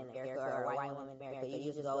man in America or a white woman in America. You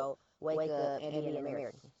just go wake up and be an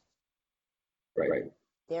American. Right.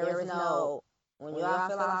 There is no, when you all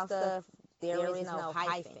fill out stuff, there is no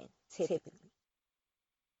hyphen, typically.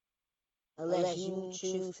 Unless you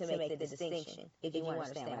choose to make the distinction, if you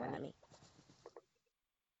understand what I mean.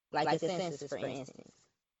 Like the census, for instance.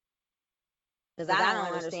 Because I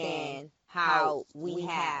don't understand how we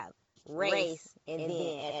have race and then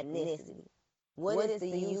ethnicity. What is the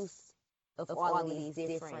use of all of these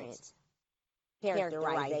different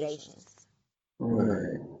characterizations?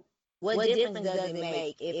 Right. What difference does it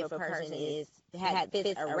make if a person fits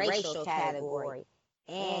a racial category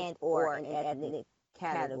and or an ethnic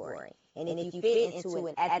category? And if you fit into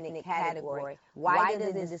an ethnic category, why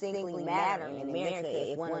does it distinctly matter in America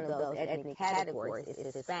if one of those ethnic categories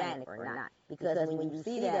is Hispanic or not? Because when you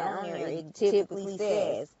see that on there, it typically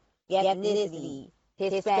says ethnicity,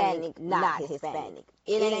 Hispanic, not Hispanic.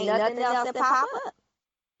 It ain't nothing else that pop up.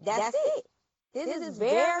 That's it. This is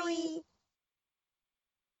very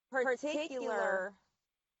particularly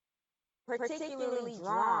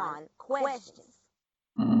drawn questions.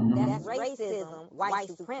 That's racism, white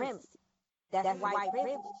supremacy. That's white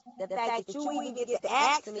privilege. The fact that you even get to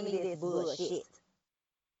ask me this bullshit.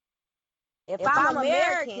 If I'm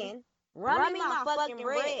American, run me my fucking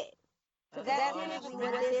bread. Because that's typically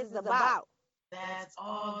what this is about. That's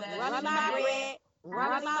all that Run me my bread,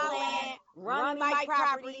 run me my land, run me my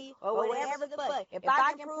property, or whatever the fuck. If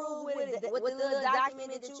I can prove with the little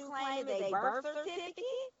document that you claim is a birth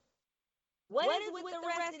certificate, what is with the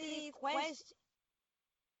rest of these questions?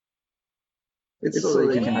 It's so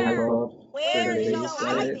they can hype up. Where is your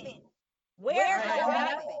hyphen? Where's your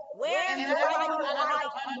hyphen? Where's and the that's right what to I hyphen?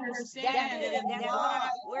 don't understand. That's why.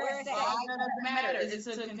 Where's All that? that matters is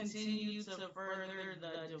to continue to further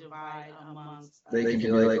the divide amongst us. They can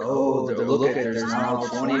be like, oh, look at there's now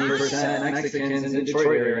 20% Mexicans in Detroit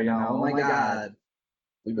area now. Oh my God.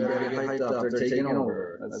 We better get hyped up. They're taking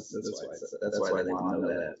over. That's why they want to know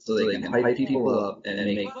that. So they can hype people up and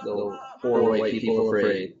make the poor white people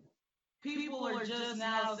afraid. People are just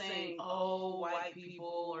now saying, oh, white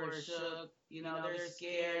people are shook, they're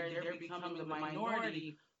scared, they're becoming the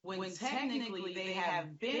minority, when technically they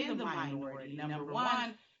have been the minority, number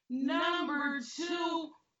one. Number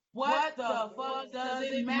two, what the fuck does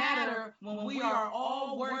it matter when we are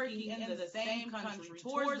all working in the same country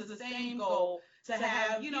towards the same goal to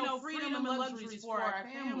have, freedom and luxuries for our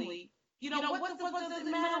family? What the fuck does it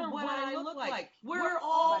matter what I look like? We're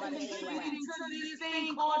all contributing to this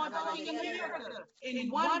thing called fucking America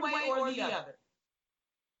in one way or the other.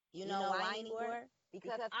 You know why anymore?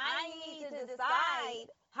 Because I need to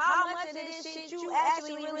decide how much of this shit you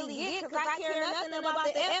actually really get, because I care nothing about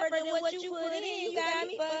the effort and what you put in. You got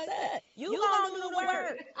me fucked up. You gonna do the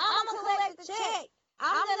work. I'm gonna collect the check.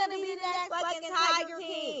 I'm gonna be the next fucking Tiger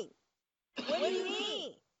King. What do you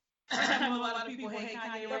mean? I know a lot of people hate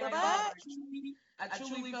Kanye right now. I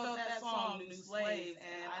truly felt that song, New Slave,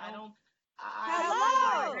 and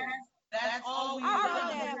Hello. That's all we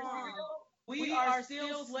know. We are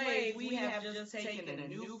still slaves. We have just taken a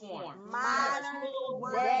new form.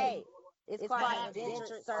 Modern day. It's called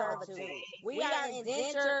indentured servitude. We are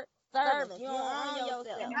indentured servants. You don't own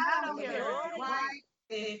yourself. And I don't care if you're white,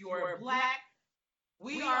 if you're black.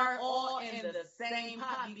 We are all in the same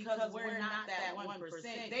pot because we're not that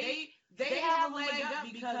 1%. They have a leg up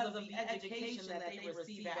because of the education that they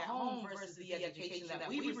receive at home versus the education that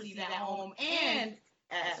we receive at home. And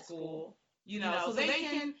at school, so they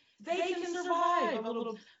can survive a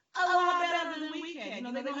lot better than we can.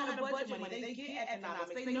 They know how to budget money. They get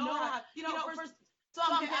economics. They know how. For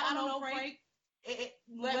some, I don't know, Frank.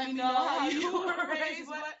 Let me know how you were raised,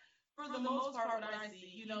 but for the most part, what I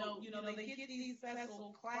see, they get these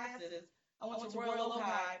special classes. I went to Royal Oak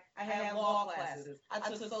High. I had law classes. I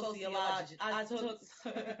took sociology. I took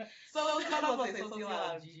sociology.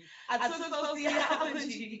 I took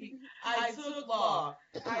sociology. I took law.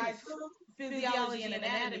 I took physiology and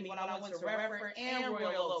anatomy when I went to Redford and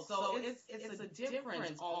Royal Oak. So it's a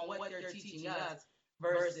difference on what they're teaching us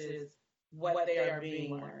versus what they are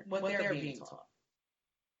being learned, what they're being taught.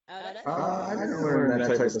 I didn't learn that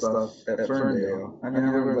type of stuff at Ferndale. I mean,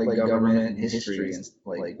 I learned like government and history and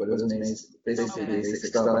like, but it was basically basic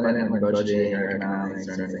stuff. I didn't learn budgeting or economics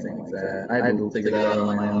or anything like that. I had to figure that out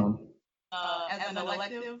on my own. As an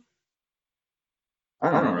elective? I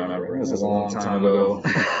don't remember. It was a long time ago. I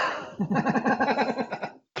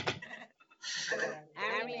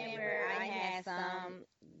remember I had some,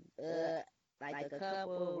 like a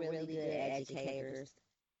couple really good educators,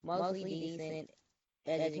 mostly decent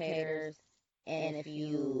educators, and a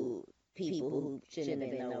few people who shouldn't have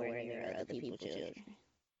been nowhere near other people's children.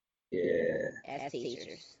 Yeah. As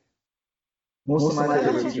teachers. Most of my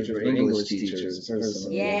favorite teachers were English teachers,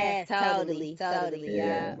 personally. Yeah, totally.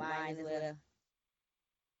 Yeah, mine as well.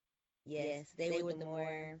 Yes, they were the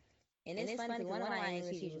more. And it's funny because one of my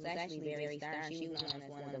English teachers was actually very stern. She was known as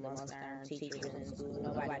one of the most stern teachers in school.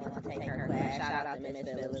 Nobody wanted to take her class. Shout out to Miss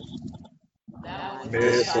Phillips.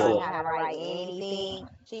 Miss Taught me how to write anything.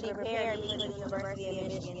 She prepared me for the University of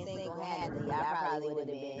Michigan single-handedly. I probably would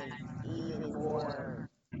have been even more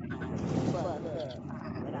fucked up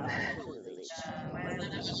without her tutelage.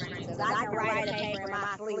 Because I can write a paper in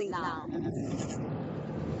my sleep now.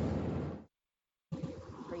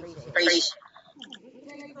 Appreciate it.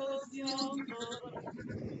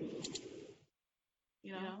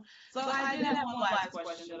 So I did have one last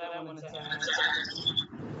question that I wanted to ask.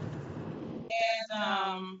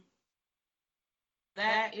 And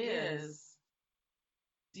that is,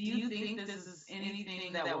 do you think this is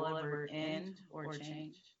anything that will ever end or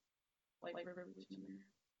change? Like privilege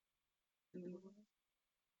in America?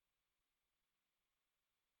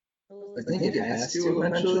 I think it has to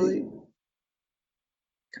eventually.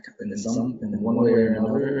 In one way or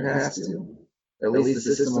another, it has to. At least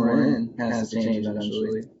the system we're in has to change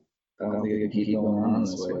eventually. I don't think it can keep going on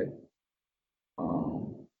this way.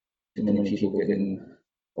 Too many people getting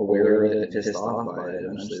aware of it, pissed off by it.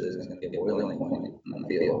 Eventually, there's going to be a boiling point.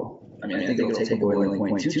 I think it'll take a boiling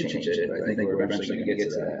point to change it, but I think we're eventually going to get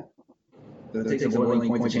to that. It takes a boiling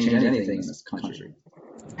point to change anything in this country.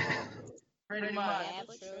 Pretty much. Yeah,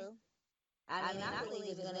 but true. I mean, I believe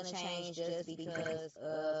it's going to change just because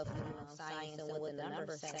of, science and what the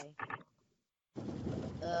numbers say.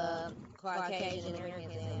 Caucasian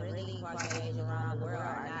Americans and really Caucasians around the world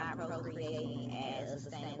are not procreating at a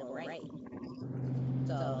sustainable rate.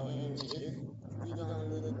 So, we're going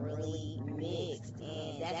to look really mixed,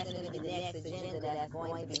 and that's going to be the next agenda that's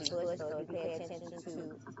going to be pushed. So, if you pay attention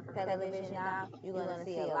to television now, you're going to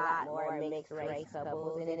see a lot more mixed race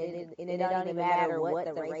couples, and it don't even matter what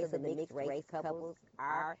the race of the mixed race couples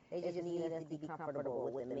are. They just need us to be comfortable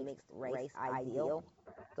with the mixed race ideal,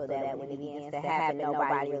 so that when it begins to happen,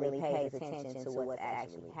 nobody really pays attention to what's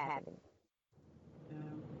actually happening.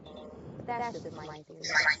 But that's just my theory.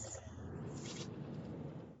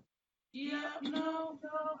 Yeah, no,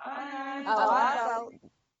 also,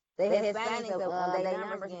 the Hispanics, their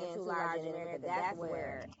numbers getting too large in America. That's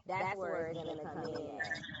where it's going to come in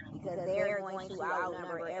at, because they're going to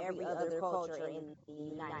outnumber every other culture in the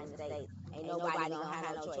United States. Ain't nobody gonna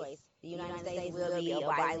have no choice. The United States will be a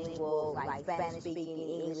bilingual, like Spanish-speaking,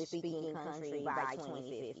 English-speaking country by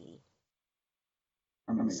 2050.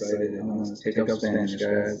 I'm excited. I'm going to pick up Spanish,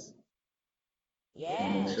 guys.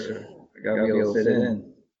 Yeah. Sure. I got to be able to fit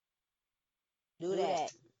in. Do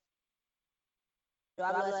that. Yo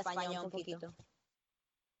hablo español un poquito.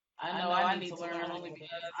 I know I need to learn only because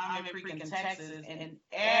I'm in freaking Texas, and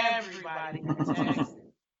everybody in Texas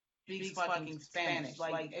speaks fucking Spanish.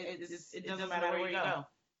 Like, it doesn't matter where you go.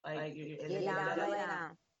 Like, Get down, lay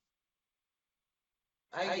down.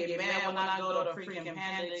 I get mad when I go to freaking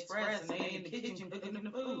Panda Express and they in the kitchen cooking the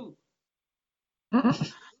food.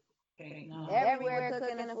 Okay, no. Everywhere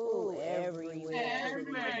cooking the food.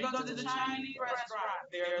 Everywhere. You go to the Chinese restaurant,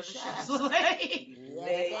 they're the chef's lady.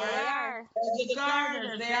 They are. The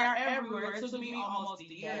gardeners, they are everywhere. It took me almost a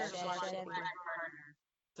year to find a black gardener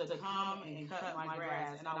to come and cut my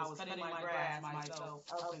grass, and I was cutting my grass myself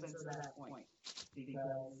up until that point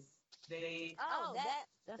because they.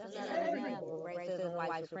 That's another example. Racism, white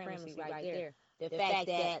white supremacy right there. The fact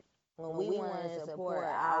that when we want to support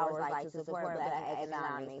ours, like to support black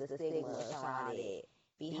economics, the stigma surrounded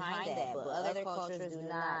behind that, but other cultures do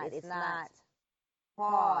not. It's not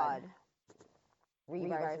hard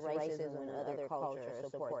reverse racism when other cultures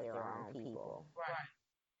support their own people. Right.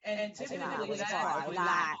 And It's not. typically It's that's hard. when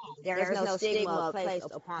There's no stigma placed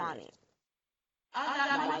upon it.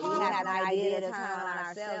 Like we have an idea to turn on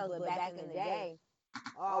ourselves, but back in the day,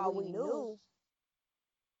 all we knew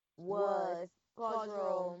was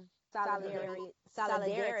cultural solidarity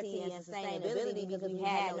and sustainability because we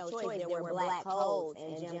had no choice. There were black codes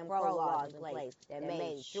and Jim Crow laws in place that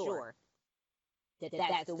made sure that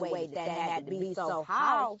that's the way that had to be. So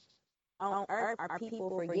how on earth are people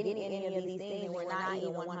forgetting any of these things and we're not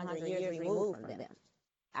even 100 years removed from them?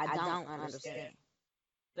 I don't understand.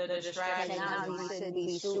 the distraction. Technology shouldn't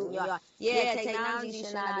be shooting y'all. Yeah, technology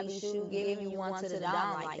should not be shooting, giving you one to the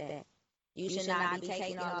dome like that. You should not be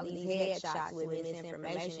taking all these headshots with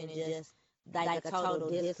misinformation and just like a total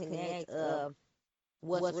disconnect of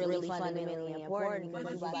what's really fundamentally important because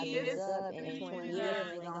you about to look up and in 20 years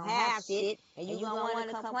we're going to have shit and you're going to want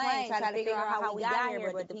to complain, try to figure out how we got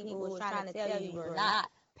here, but the people who are trying to tell you you're not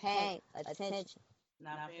paying attention.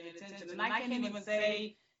 Not paying attention. And I can't even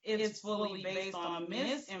say it's fully based on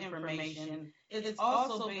misinformation. It's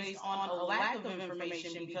also based on a lack of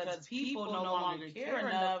information because people no longer care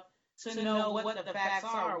enough to know what the facts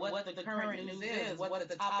are, what the current news is, what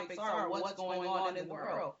the topics are, what's going on in the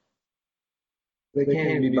world. They can't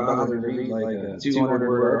even be bothered to read like a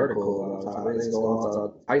 200-word article about a topic. They just go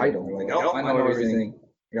off the title. Like, oh, I know everything.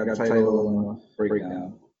 I got a title and a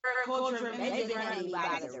breakdown. They just can't be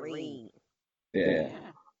bothered to read. Yeah.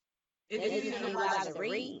 They just can't be bothered to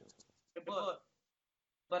read. The book.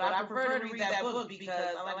 But I prefer to read that book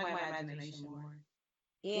because I like my imagination more.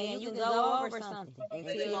 Yeah, and you can go over something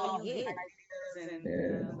until you get it.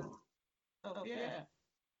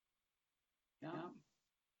 Yeah.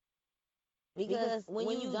 Because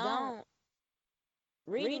when you don't,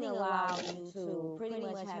 reading allows you to pretty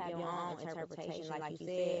much have your own interpretation, like you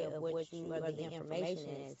said, of what you or the information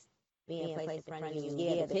is being placed in front of you.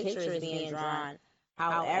 Yeah, the picture is being drawn.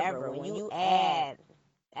 However, when you add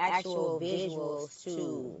actual visuals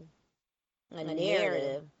to a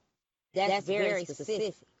narrative, that's very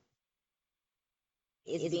specific.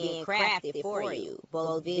 It's being crafted for you,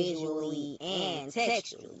 both visually and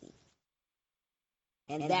textually.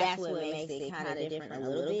 And that's what makes it kind of different a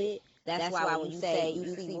little bit. That's why when you say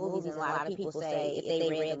you see movies, and a lot of people say if they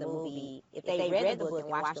read the movie, if they read the book and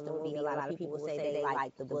watched the movie, a lot of people say they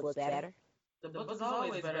like the book better. The book is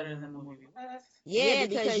always better than the movie. Yeah,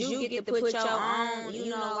 because you get to put your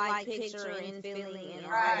own, like picture and feeling and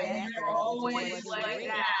all that. And they're always let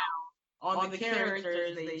down on the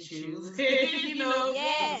characters they choose.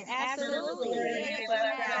 Yes, absolutely.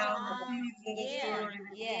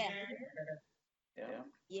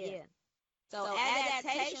 Yeah. So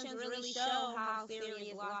adaptations really show how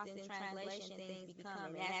serious lost in translation things become,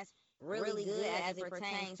 and that's really good as it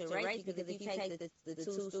pertains to race. Because if you take the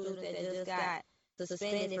two students that just got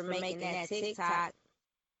suspended for making that TikTok,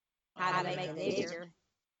 how to make a nigger,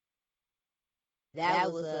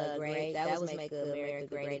 that was great. That was Make America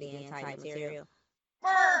Great Again type material.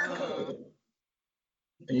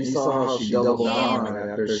 And you saw how she doubled down on it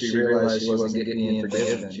after she realized she wasn't getting any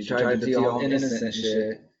forgiven. She tried to be all innocent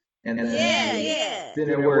shit. And then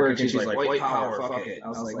didn't work, and she's like, white power, fuck it. I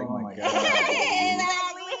was like, oh my god.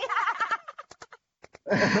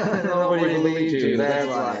 Nobody believed you. That's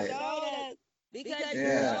why. Because you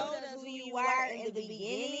showed us who you are in the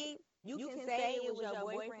beginning. You can say it was your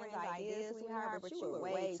boyfriend's idea, sweetheart, but you were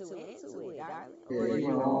way too into it, darling. Yeah, you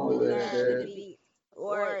went on with that shit.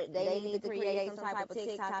 Or they need to create some type of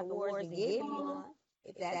TikTok awards to give you one,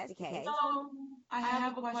 if that's the case. So, I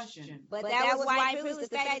have a question. But that was white privilege.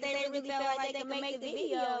 The fact that they really felt like they could make the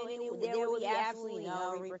video and there would be absolutely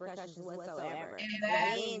no repercussions whatsoever. And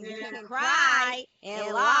then you can cry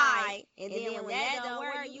and lie, and then when that don't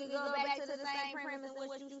work, you can go back to the same premise in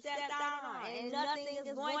which you stepped out on, and nothing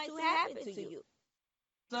is going to happen to you.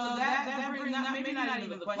 So that brings up, maybe not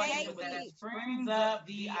even the question, but that brings up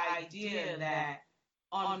the idea that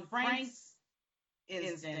on Frank's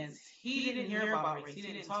instance, he didn't hear about race. He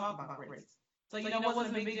didn't talk about race. So, it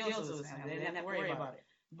wasn't a big deal to his family. They didn't have to worry about it.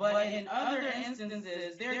 But in other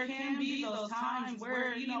instances, there can be those times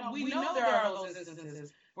where, we know there are those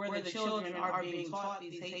instances where the children are being taught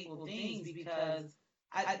these hateful things because,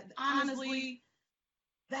 honestly,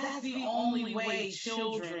 that's the only way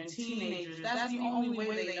children, teenagers, that's the only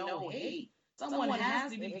way they know hate. Someone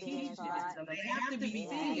has to be teaching it to them. They have to be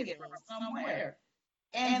seeing it from somewhere.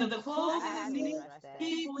 And the I closest have to knit trust that.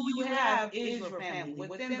 people you have is your family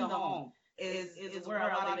within the home. Is where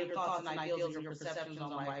a lot of your thoughts and ideals and your perceptions on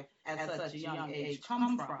life at such a young age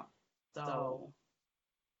come from. So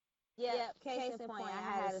Yep, case in point, I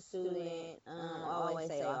had a student always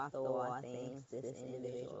say off the wall things, this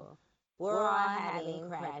individual. We're all having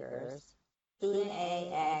crackers. Student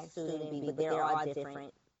A asked student B, but they're all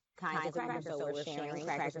different kinds of crackers. So we're sharing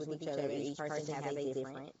crackers with each other. Each person has a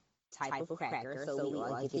different type of cracker. So we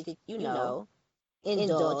all get to,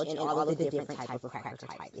 indulge in all of the different type of cracker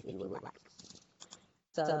types, if you would like.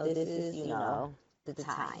 So this is, the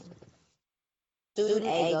time. Student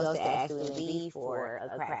A goes to ask student B for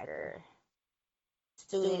a cracker.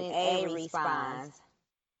 Student A responds,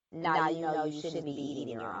 now you know you shouldn't be eating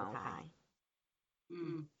your own kind.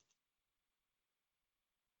 mm,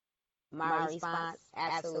 My response,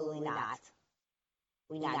 absolutely not.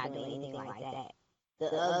 We're not doing anything like that. The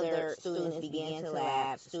other students begin to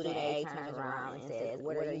laugh. Student A turns around and says,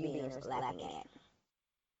 what are you beginners laughing at?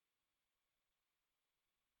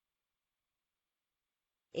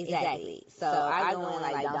 Exactly. So I go in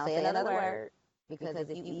like, don't say another word. Because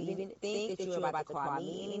if you even think that you're about to call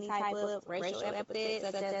me any type of racial epithet,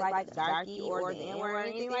 such as like darky or the N-word or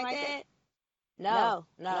anything like that, no,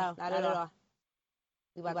 not at all.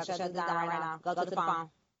 We about to shut this down right now. Go to the phone.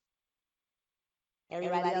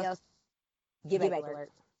 Everybody else, get back to work.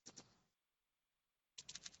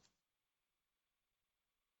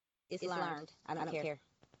 It's learned. I don't care.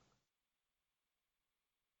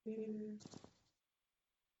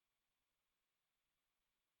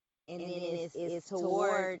 And then it's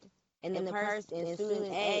toward, and the person, and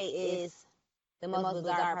student A is the most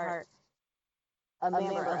bizarre part, a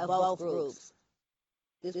member of both groups.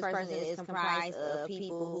 This person is comprised of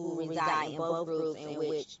people who reside in both groups in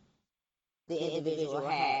which the individual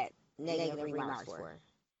had negative remarks for.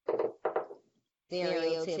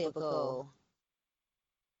 Stereotypical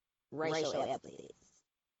racial epithets.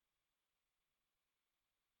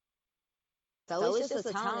 So it's just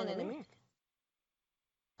a tone in America.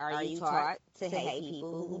 Are you taught to hate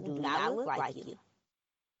people who do not look like you?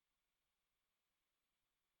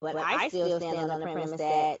 But I still stand on the premise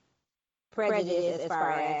that prejudice as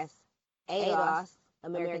far as ADOS,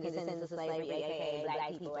 American Descendants of Slavery, aka Black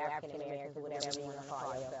people, African Americans, or whatever you want to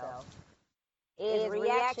call yourself, is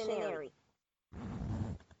reactionary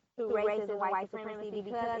to racism and white supremacy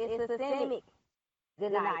because it's systemic.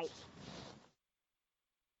 Good night.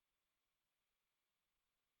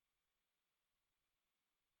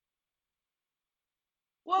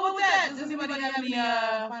 well, with that, does anybody have any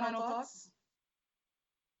final thoughts?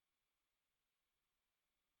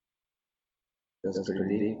 That's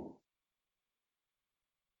pretty deep.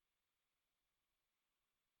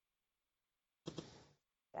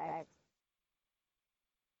 Facts.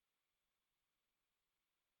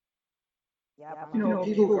 Yep,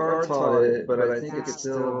 People are taught it, but I think it's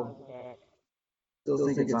still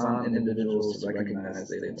think it's on individuals to recognize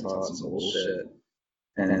they've been taught some bullshit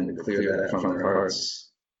and clear that from their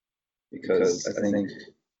hearts. Because I think,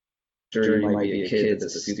 sure, you might be a kid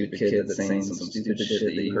that's a stupid kid that's saying some stupid shit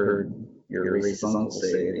that you heard your racist uncle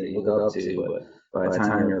say that you look up to, but by the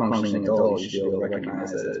time you're a functioning adult, you should be able to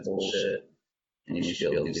recognize that it's bullshit and you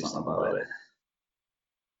should be able to do something about it.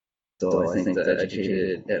 So I think the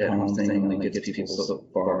educated at home thing only gets people so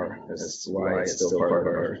far. That's why it's still part of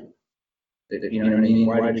our, you know what I mean?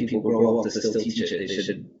 Why do people grow up to still teach it? They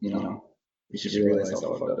should, they should realize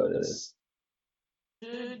how fucked up it is.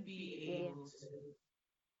 Should be able to.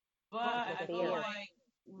 But I feel like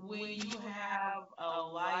when you have a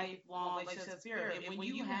lifelong, like Shakespeare, and when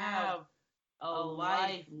you have a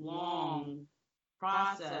lifelong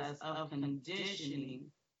process of conditioning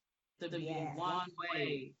to be one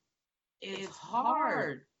way, it's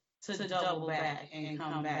hard to double back and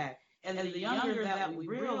come back. And the younger that we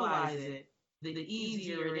realize it, the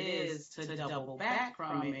easier it is to double back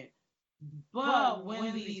from it. But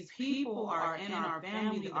when these people are in our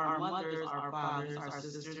family, our mothers, our fathers, our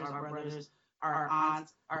sisters, our brothers, our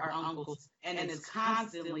aunts, our uncles, and it's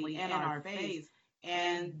constantly in our face,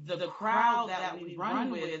 and the crowd that we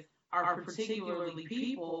run with are particularly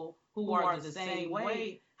people who are the same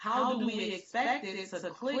way, how do we expect it to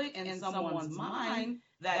click in someone's mind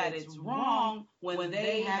that it's wrong when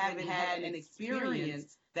they haven't had an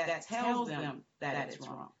experience that tells them that it's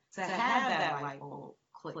wrong? To have that light bulb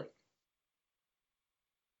click.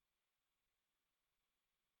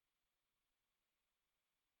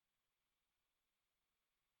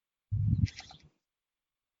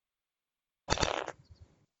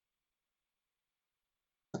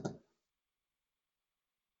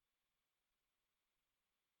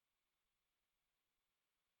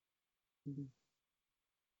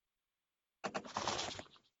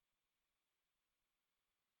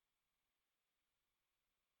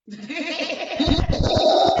 That's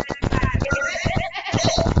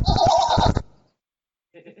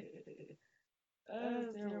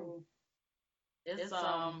terrible. It's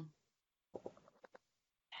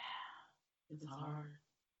it's hard.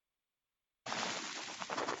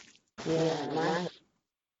 Yeah, my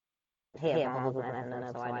headphones were messing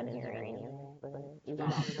up, so I didn't hear any of that. But you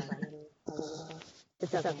can also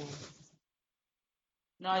it's okay.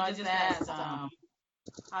 No, I just asked,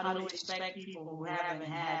 how do we expect people who haven't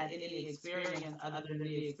had any experience other than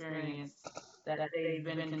the experience that they've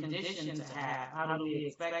been conditioned to have? How do we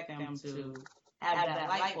expect them to have that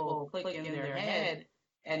light bulb click in their head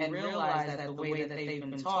and realize that the way that they've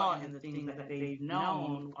been taught and the things that they've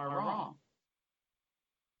known are wrong?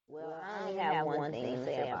 Well, I only have one thing to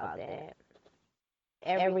say about that.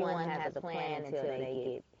 Everyone has a plan until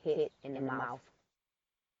they get hit in the mouth.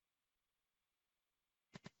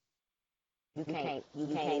 You can't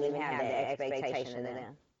even have that expectation of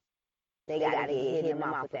them. They gotta get hit in the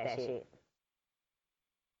mouth with that shit.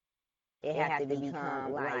 It has to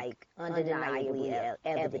become like undeniably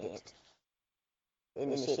evident in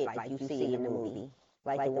the shit like you see in the movie.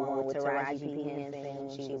 Like the one with Taraji P. Henson when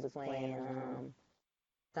she was playing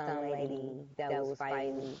some lady that was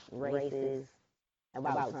fighting races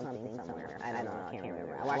about something somewhere. I don't know, I can't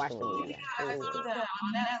remember. I watched the movie. I saw that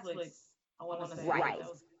on Netflix. I want to say Right. that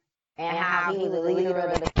was And how he was the leader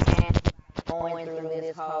of the clan going through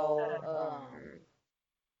this whole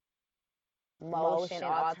motion,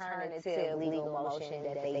 alternative legal motion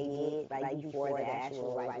that they did, like before the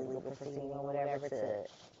actual like legal proceeding or whatever, to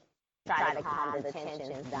try to calm the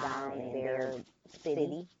tensions down in their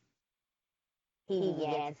city. He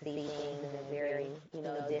began to see things in a very,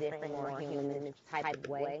 different, more human type of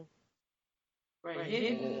way. right.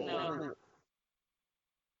 Hidden.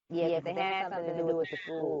 Yeah, because they had something to do with the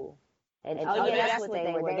school. And that's what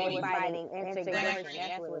they were. They were fighting integration.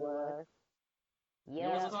 That's what it was. It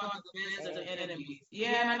was called the feds of enemies.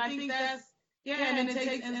 Yeah, and I think that's and it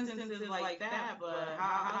takes instances like that. But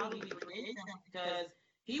how do we create them? Because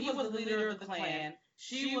he was the leader of the clan.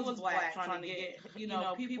 She was black, trying to get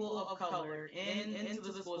people of color into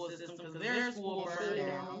the school system because their school burned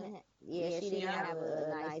down. Yeah, she didn't have a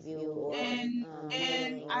nice view or and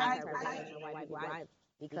I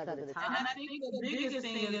because of the and time. I think the biggest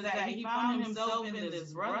thing is that he found himself in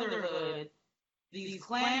this brotherhood, these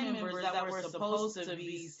clan members that were supposed to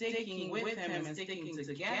be sticking with him and sticking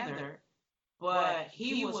together, but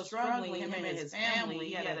he was struggling, him and his family.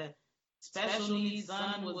 He had a special needs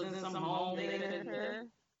son, was in some home.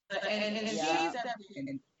 And she stepped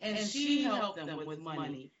in and she helped them with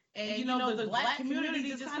money. And the black community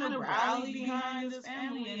just kind of rallied behind this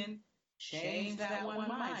family and changed that one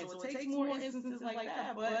mind. So it takes more instances like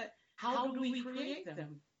that, but how do we create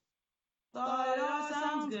them? So it all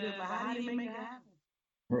sounds good, but how do you make it happen?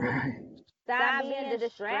 Right. Stop being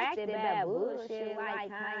distracted by bullshit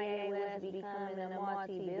like Kanye West becoming a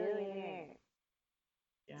multi-billionaire.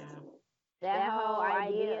 Yeah. That whole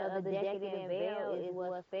idea of the decadent veil is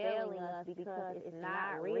what's failing us because it's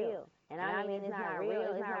not real. And I mean, it's not real.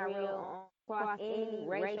 It's not real across any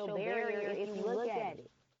racial barrier if you look at it.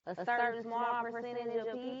 A certain small percentage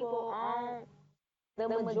of people own the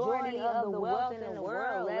majority of the wealth in the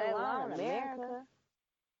world, let alone America.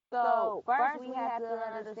 So first we have to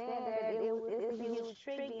understand that it's a huge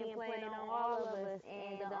trick being played on all of us,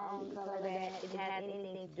 and the only color that it has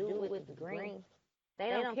anything to do with is green. They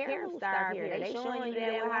don't care who starved here. They showing you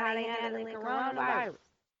that with how they handling coronavirus.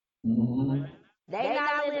 Mm-hmm. They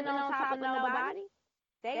not living on top of nobody.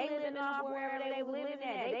 They living off wherever they were living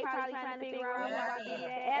at. They probably trying to figure out how to get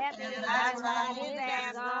that And that's why his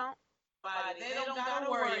ass gone. But they don't gotta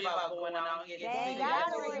worry about going out and getting sick. They ain't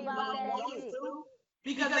gotta worry about that shit.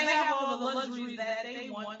 Because they have all the luxuries that they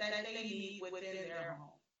want, that they need within their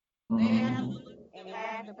home. They Mm-hmm. have And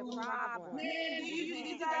that's the problem. Man, do We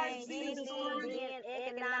you guys can't see change the anything story? being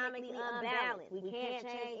economically unbalanced. We can't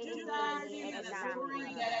change You anything guys being see the economically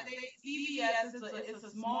story that unbalanced. CVS, it's a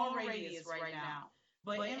small radius right now.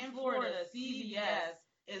 But in Florida, CVS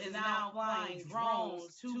is now flying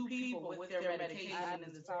drones to people with their medication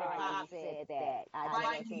in the Sorry you said that.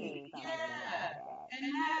 I just seen something about that.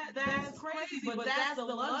 And that's crazy, but that's the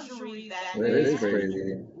luxury that That is crazy.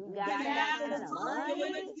 You got that kind of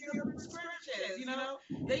money?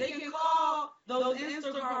 prescriptions. They can call those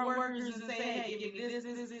Instacart workers and say, hey, give me this,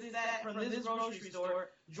 that from this grocery store,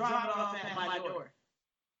 drop it off at my door.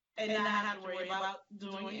 And not have to worry about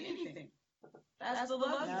doing anything. That's the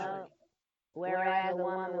luxury. No. Whereas a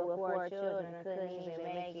woman with 4 children couldn't even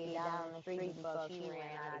make it down the street before she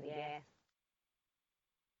ran out of gas.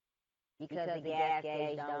 Because the gas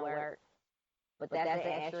gauge don't work. But that's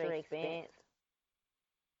an extra expense.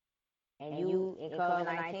 and you in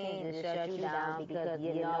COVID-19 just shut you down because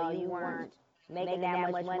you weren't making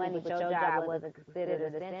that much money, but your job wasn't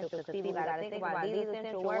considered essential. Because people got to think about these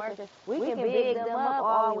essential workers. We can big them up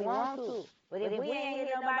all we want to, but if we ain't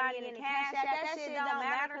hitting nobody in the cash app, that shit don't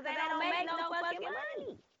matter because they don't make no fucking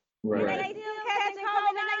money. Right. And they still catching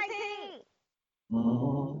COVID-19.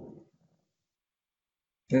 Mm-hmm.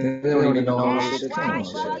 They don't even know how That's shit white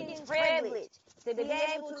going on. fucking privilege to be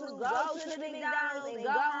able to go to the McDonald's and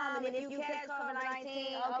go home, and if you catch COVID-19,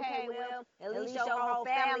 okay, well, at least your whole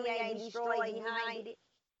family ain't destroyed behind it.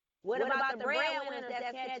 What about the breadwinners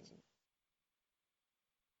that's catching?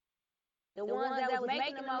 The ones that was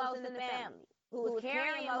making the most in the family, who was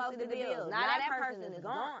carrying most of the bills. Now that person is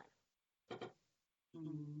gone.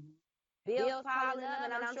 Bills piling up,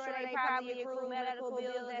 and I'm sure they probably accrue medical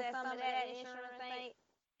bills that some of that insurance ain't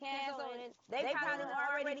canceled. And they probably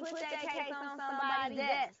already put that case on somebody's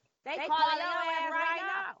desk. They calling your ass right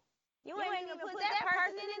now. You ain't even put that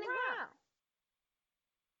person in the ground.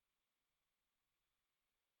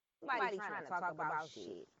 Somebody trying to talk about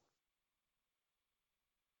shit.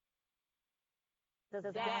 That's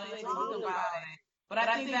talk about it. But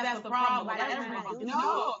I think that's the problem. But everybody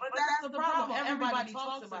no, but that's the problem. Everybody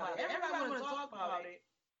talks about it. Everybody want to talk about it.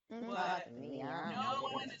 But no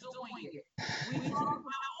one is doing it. We talk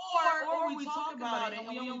about or we talk about it and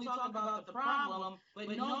we only talk about the problem, but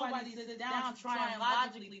nobody sits down to try and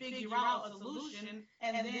logically figure out a solution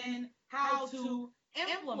and then how to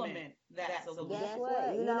implement that solution. Guess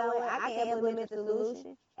what? You know what? I can implement the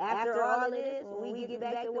solution. After all of this, when we get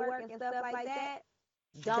back to work and stuff like that,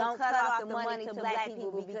 don't cut off the money to black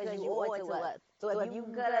people because you owe it to us. So if you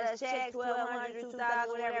cut us checks, $1,200, $2,000,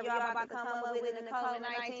 whatever y'all about to come up with in the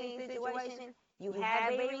COVID-19 situation, you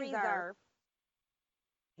have a reserve.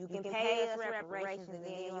 You can pay us reparations, and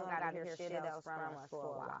then you don't got to hear shit else from us for a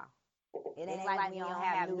while. It ain't like we don't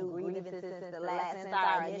have new grievances since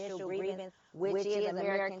our initial grievance, which is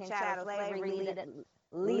American chattel slavery, the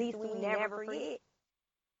least we never forget.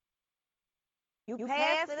 You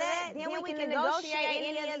pass for that, then we can negotiate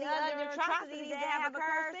any of the other atrocities that have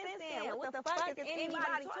occurred since then. What the fuck is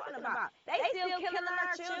anybody talking about? They still killing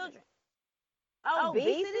our children.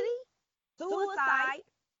 Obesity, suicide,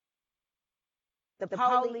 the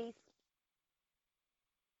police,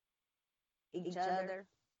 each other.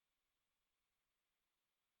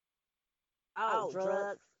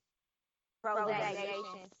 Drugs,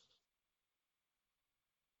 prolongation.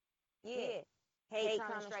 Yeah. Hate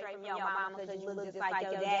coming straight from your mama because you look just like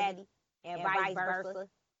your daddy, and vice versa.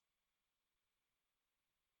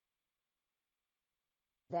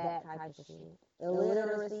 That type of shit.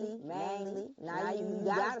 Illiteracy, mainly. Now you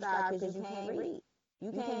gotta start because you can't read.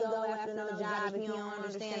 You can't go after no job if you don't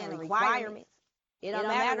understand the requirements. It don't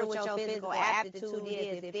matter what your physical aptitude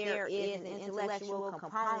is if there is an intellectual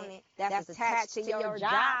component that's attached to your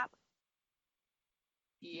job.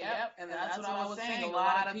 Yep, and that's what I was saying. A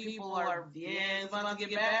lot of people are, it's about to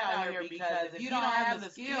get bad out here because if you don't have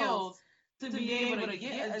the skills to be able to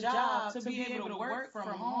get a job, to be able to work from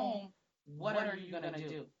home, what are you going to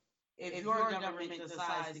do? If your government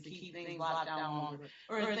decides to keep things locked down longer,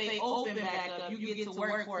 or if they open back up, you get to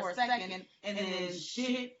work for a second, and then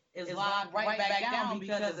shit is locked right back down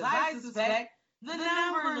because, as I suspect, the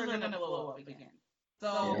numbers are going to blow up again.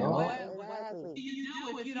 So what do you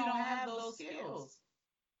do if you don't have those skills?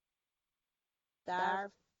 Starve.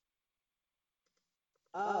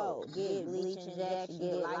 Get bleach injections,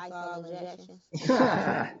 get Lysol injections.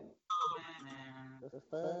 The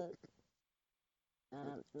fuck?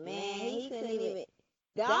 Man, he couldn't even.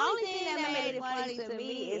 The only thing that made it funny to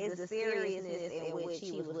me is the seriousness in which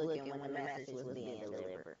he was looking when the message was being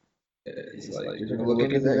delivered. He's like, you're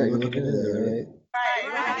looking at that, you're looking at that, right?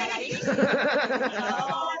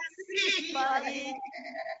 Funny,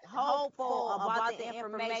 hopeful about the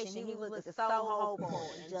information. He was looking so hopeful.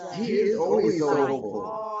 And just, he is always so like, hopeful.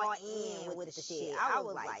 all in with the shit. I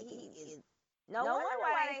was like, he is. No wonder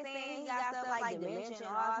why they saying he got stuff like dementia and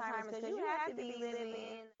Alzheimer's, because you have to be living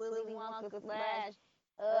in Willy Wonka slash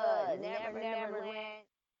Never Land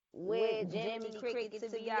with Jimmy Cricket to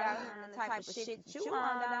be out here on the type of shit that you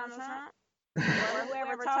on, Donald Trump. Or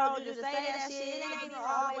whoever told you to say that shit, it ain't even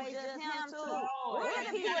always just him too. We're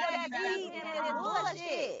the people that feed him this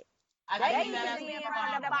bullshit. They need to be in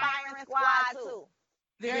front of the firing squad too.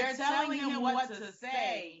 They're telling him what to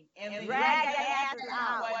say, and drag their asses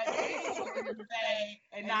out. What they want to say,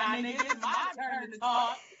 and now nigga, it's my turn to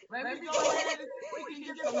talk. Let me go ahead and we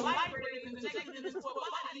can get some light rays and take them into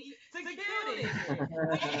body security.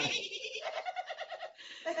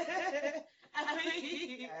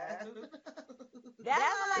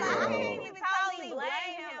 That's like, I can't even totally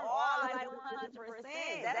blame him all like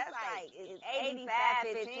 100%. that's like it's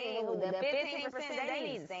 85-15. The 15% they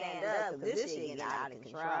need to stand up because this shit getting out of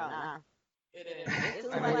control now. It It's is.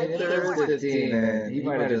 too I much. mean, if there is 15, man, he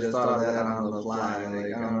might have just thought of that on the fly.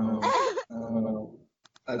 Like, I don't know. I don't know.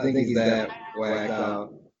 I think he's that whacked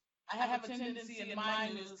out. I have a tendency in my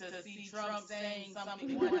news to see Trump saying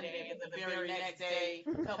something one day, and the very next day,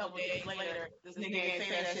 a couple days later, this nigga ain't say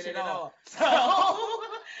that shit at all. So,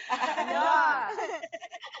 No.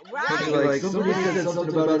 He'll be Right. like, somebody said something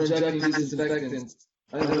about injecting disinfectants.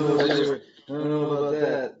 I don't know about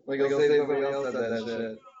that. Like, I'll say somebody else said that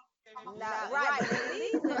shit. Right, but at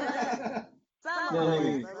least some of us,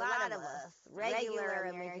 a lot of us, regular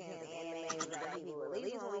Americans and mainly black people, at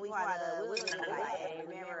least when we caught up, we'll be like, hey,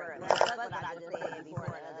 remember, fuck what I just said before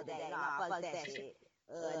the other day. Nah, fuck that shit.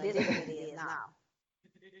 This is what it is now.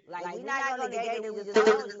 Like, we're not gonna negate that we just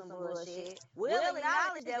told you some bullshit. We'll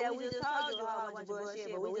acknowledge that we just told you a whole bunch of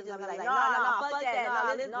bullshit, but we just gonna be like, no, fuck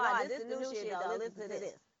that, no, this is the new shit though, listen to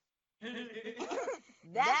this.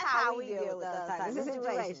 That's how we deal with those types of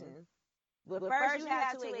situations. But first, you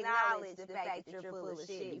have to acknowledge the fact that you're full of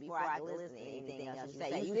shit before I can listen to anything else you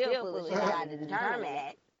say. You still full of shit, I didn't determine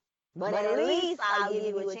that. But at least I'll give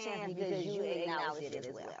you a chance because you acknowledge it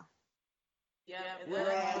as well.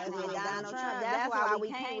 Whereas with Donald Trump, that's why we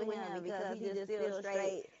came with him, because he just still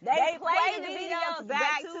straight. They play the videos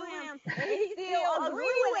back to him, and he still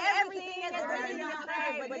agree with everything that the video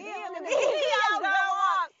says. But then when the video go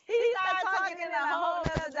off, he starts talking in a whole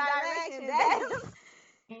other direction.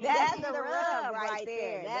 That's the rub right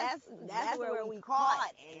there. That's where we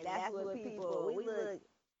caught, and that's what people we look.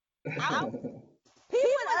 People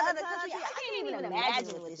in other countries, I can't even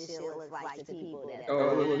imagine what this shit looks like to people.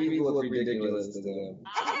 Oh, look, people look ridiculous to them.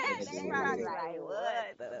 They probably like,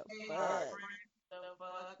 what the fuck?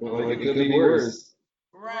 Well, it could be worse.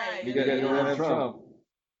 Right. You don't have Trump.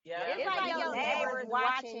 Yeah. It's like your neighbors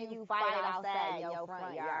watching you fight outside your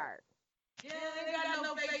front yard. Yeah, they got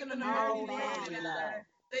no faith in the American family.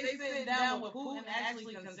 They sit down with Putin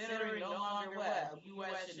actually considering no longer what the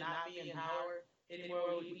U.S. should not be in power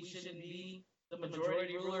anymore. We shouldn't be the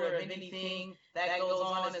majority ruler of anything that goes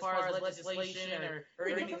on as far as legislation or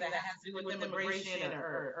anything that has to do with immigration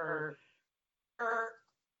or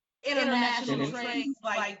international trade.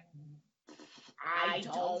 Like, I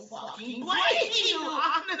don't fucking blame you,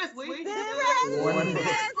 honestly.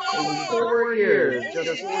 4 years,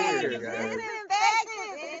 just 4 years, guys.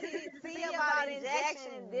 See about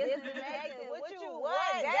injection, disinfectant, what?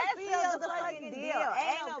 That's still the fucking deal.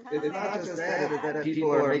 It's not just that, it's that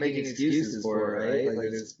people are making excuses for it, right? Like,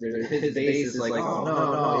 there's his base is like, oh,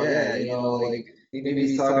 no, yeah, like, maybe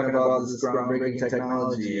he's talking about this groundbreaking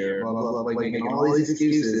technology or blah, blah, blah, like, making all these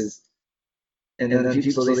excuses. And then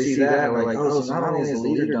people, they see that and they're like, oh, so not only is the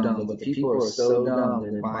leader dumb, but the people are so dumb,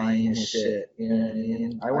 they're buying his shit. You know what I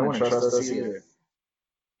mean? I wouldn't trust us either.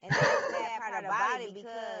 And that's the sad part about it,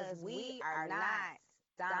 because we are not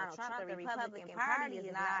Donald Trump. The Republican Party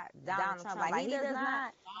is not Donald Trump. Like, he does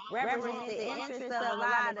not represent the interests of a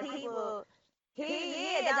lot of people. He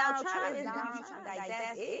is Donald Trump. Is Donald Trump. Like,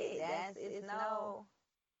 that's it. It's no.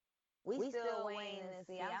 We still waiting to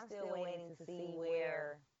see. I'm still waiting to see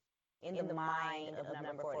where, in the mind of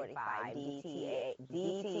number 45, DT,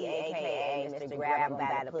 aka Mr. Grab 'em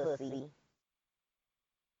by the pussy.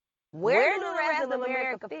 Where do the rest of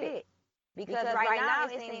America fit? Because right now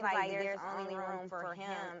it seems like there's only room for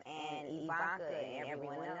him and Ivanka, and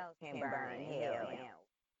everyone else can burn in hell and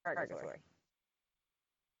purgatory.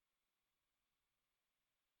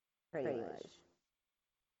 Pretty much.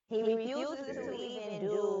 He refuses to even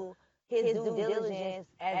do his due diligence,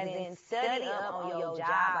 as in study up on your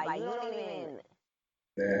job. Like, you don't even.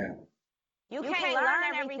 Yeah. You can't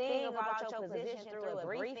learn everything about your position through a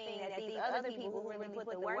briefing that these other people who really put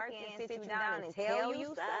the work in sit you down and tell you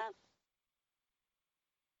stuff.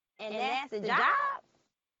 And that's the job.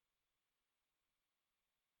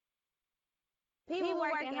 People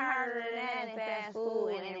working harder than that in fast food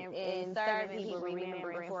and serving people,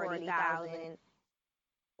 remembering 40,000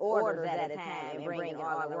 orders at a time and bringing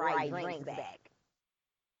all the right drinks back.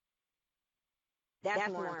 That's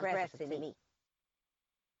more impressive to me.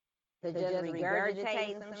 To just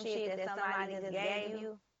regurgitate some shit that somebody just gave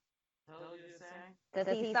you.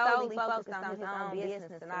 Because he's solely focused on his own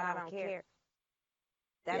business, and I don't care.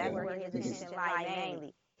 That's where his attention lies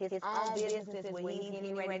mainly. His own business is what he's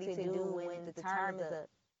getting ready to do when the term is up.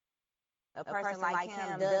 A person like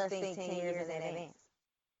him does think 10 years in advance.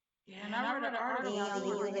 Yeah, and I read an article. He only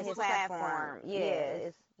using his platform. Yeah,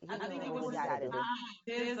 I think it was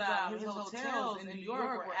his hotels in New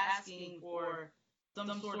York were asking for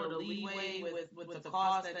some sort of leeway with the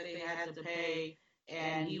cost that they had to pay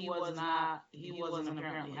and he wasn't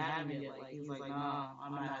apparently having it. Like, he was like, nah,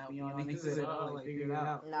 I'm not helping you on this at all. Like, figure it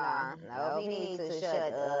out. No, he needs to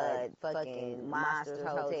shut fucking Monsters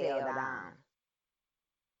Hotel down.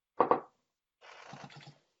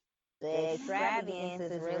 The extravagance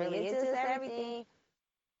is really, it's just everything.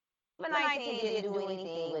 But 19 didn't do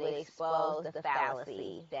anything but expose the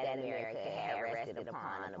fallacy that America had rested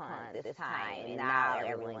upon this time, and now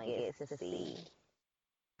everyone gets to see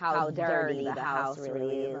how dirty the house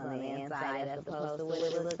really is on the inside as opposed to what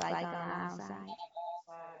it looks like on the outside.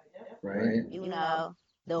 Right? You know,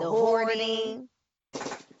 the hoarding,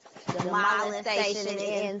 the molestation and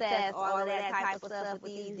incest, all of that type of stuff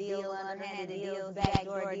with these deals, underhanded deals,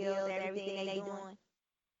 backdoor deals, everything they doing.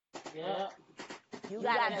 Yep. You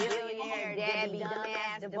got a billionaire, Debbie,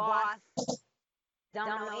 dumbass, the boss, don't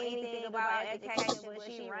know anything about education, but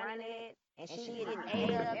she running it, and she getting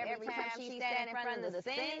ate up every time she sat in front of the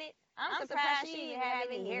Senate. I'm surprised she didn't have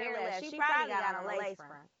any hair left. She probably got on a lace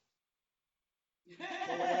front.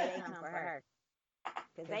 So they come for her.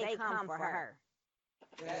 Because they come for her.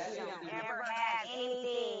 She don't ever have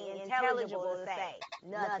anything intelligible to say.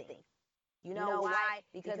 Nothing. You know why?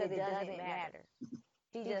 Because it doesn't matter.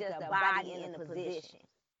 She's just a body in a position.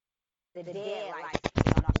 The dead like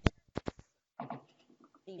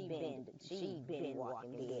she been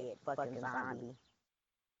walking dead, fucking zombie.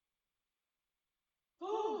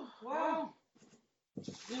 Ooh, well,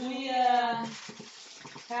 do we have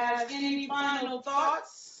any final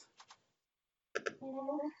thoughts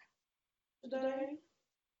today?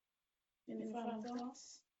 Any final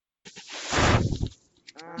thoughts?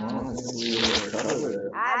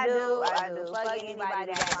 I do. Fuck anybody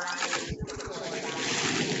that's lying.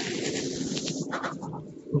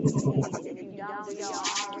 If you don't do your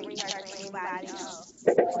own research on anybody else.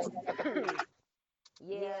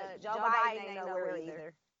 Yeah, Joe Biden ain't no real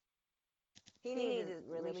either. He needs to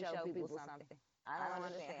really show people something. I don't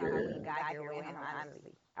understand how we got here with him,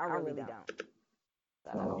 honestly. I really don't.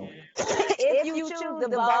 So, if you choose to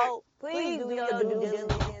vote, please do your due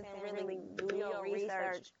diligence and really do your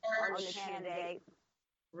research on the candidate.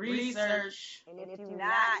 Research. And if you're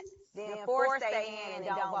not, then force their hand and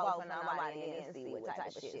don't vote for nobody and then see what type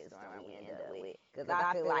of shitstorm we end up with. Because I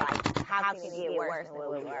feel like, how can it get worse than what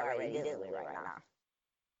we already dealing with right now?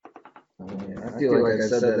 I feel like I've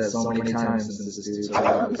said that so many times since this dude's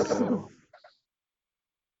so.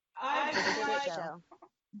 I feel like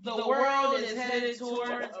the world is headed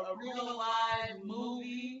towards a real live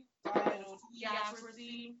movie titled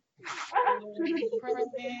Theocracy. The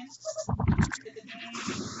president,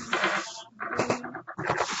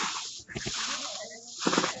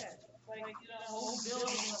 like, the whole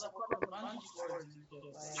building is a fucking bungee cords and shit.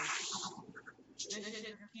 Like, this shit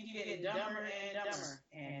just keeps getting dumber and dumber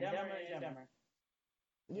and dumber and dumber.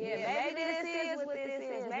 Yeah, maybe this is what this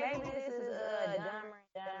is. Maybe this is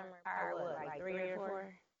dumber part what, like 3 or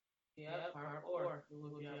 4? Yeah, part 4.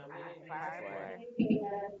 Part 4.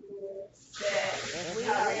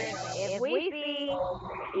 If we see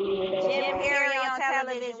Jim Carrey on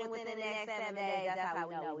television within the next 7 days, that's how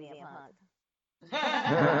we know we being punked.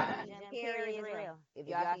 Jim Carrey is real. If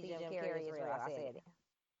y'all see Jim Carrey is real, I said it.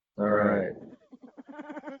 All right.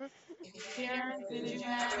 Karen, did you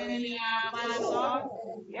have any final thoughts?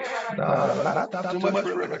 Not too much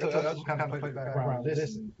for it. I just kind of put the background,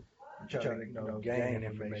 listen, try to gain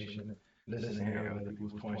information, listen to hear other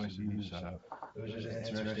people's points of view. So it was just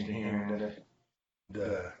interesting hearing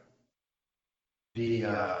the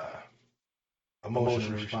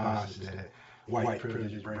emotional responses that white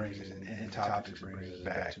privilege brings and topics brings us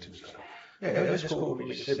back to. So yeah, it was just cool. We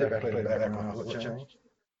just sit back and play the background for a change.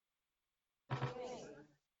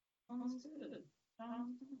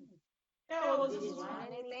 Did you learn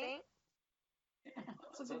anything?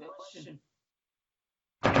 That's a good question.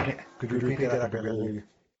 Could you repeat that? I barely hear you.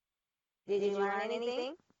 Did you learn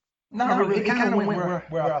anything? No, really. It kind of went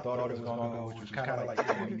where I thought it was going to go, which was kind of like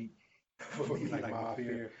for me, like my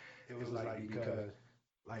fear. It was like because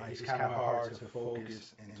like it's kind of hard to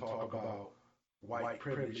focus and talk about white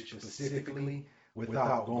privilege specifically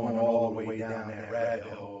without going all the way down that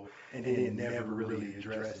rabbit hole and then never really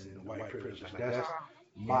addressing white privilege. Like that's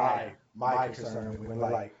my concern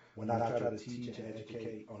when I try to teach and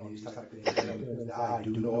educate on these type of things that I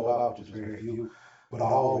do know about, just very few, but I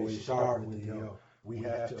always start with we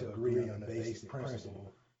have to agree on the basic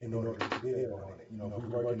principle in order to build on it. If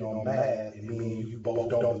we're working on math and me and you both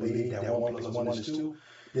don't believe that 1 + 1 is 2,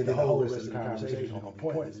 then the whole rest of the conversation is going to be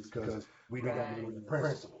pointless because we don't believe in the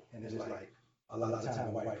principle. And it's like a lot of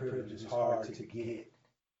times white privilege is hard to get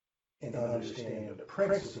and understand the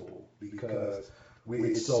principle because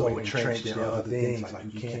it's so entrenched in other things,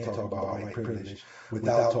 like you can't talk about white privilege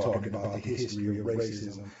without talking about the history of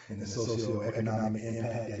racism and the socioeconomic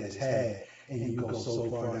impact that it's had. And you go so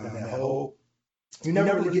far down that hole, you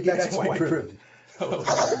never really get back to white privilege.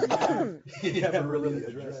 So you never really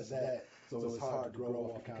address that. So it's hard to grow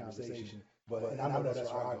off the conversation. But and I know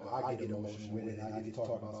that's why I get emotional with it. And I get to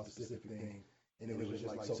talk about specific things. And it was just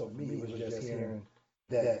like, so for me, it was just hearing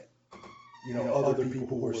that, other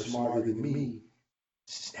people who were smarter than me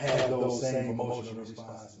have those same emotional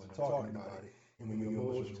responses when talking about it. And when your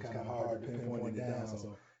emotions kind of hard to pinpoint it down.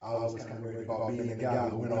 So I was kind of worried about being the guy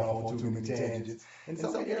who went off on too many tangents. And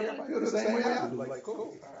so everybody feel the same way I do. Like,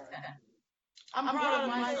 cool. I'm proud of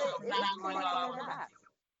myself not going all over the dots.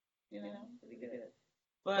 Pretty good.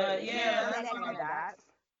 But yeah, that's on the dots.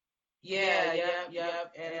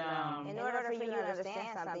 Yep. And in order for you to understand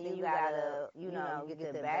something, you gotta,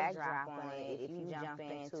 get the backdrop on it. If you jump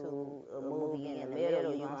into a movie in the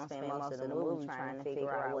middle, you're gonna spend most of the movie trying to figure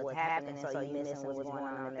out what's happening, so you're missing what's going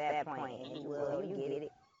on at that point. And you get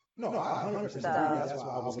it. No, I 100% agree. That's why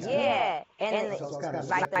I was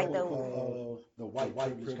the white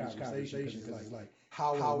privilege conversation is like,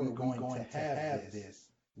 how are we going to have this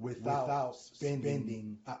without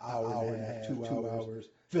spending an hour and a half, 2 hours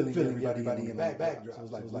filling everybody in the backdrop? So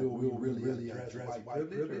it's like, will we really address white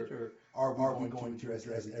privilege, or are we going to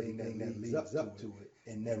address everything that leads up to it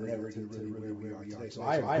and never get to really where we are today? So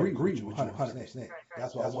I agree with you 100%.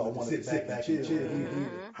 That's why I want to sit back and chill.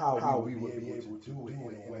 How we would be able to do it in a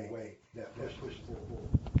way that pushes forward.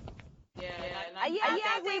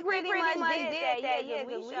 I think we pretty much did that. Yeah,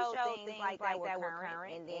 because we showed things like that were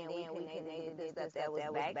current, and then we connected the stuff that was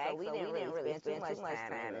back. So we didn't really spend too much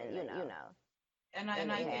time, and And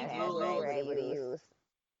I think we were able to use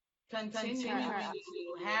continuing to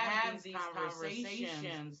have these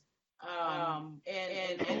conversations,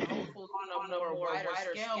 and hopefully on a more wider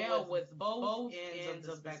scale with both ends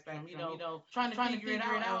of the spectrum. Trying to figure it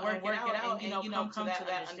out and work it out, and come to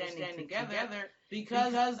that understanding together.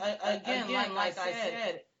 Because again, like I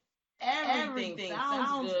said, everything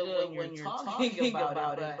sounds good when you're talking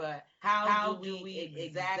about it, but how do we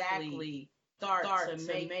exactly start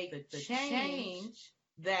to make the change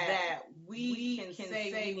that we can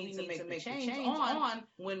say we need to make the change on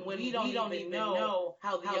when we don't even know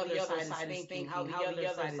how the other side is thinking, how the other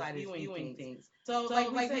side is viewing things. So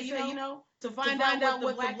like we say, to find out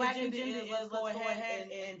what the black agenda is, let's go ahead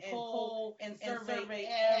and poll and survey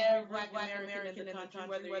every black American in the country,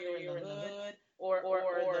 whether you're in the hood or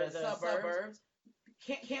the suburbs.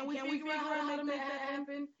 Can we figure out how to make that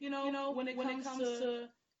happen? When it comes to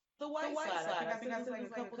the white side. I think I said this like a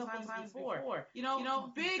couple times before.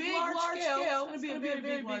 Big, large scale. It's going to be a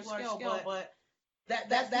very large scale, but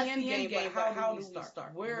that's the end game. But how do we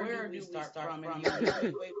start? Where do we start from? And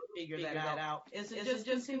the way we figure that out is to just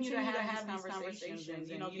continue to have these conversations and,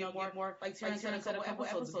 get more, like Terrence said a couple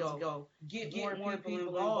episodes ago, get more people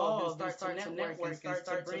involved and start to network and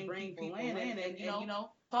start to bring people in and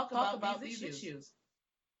talk about these issues.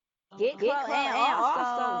 Get closer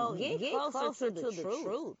to the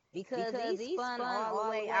truth, because these spun all the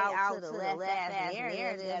way out to the left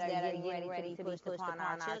narratives that are getting ready to be pushed upon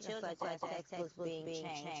our children, such as textbooks being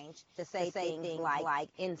changed to say things like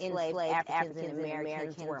enslaved African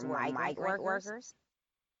Americans were migrant workers.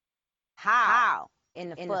 How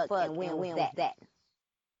in the fuck and when was that?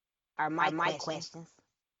 Are my questions.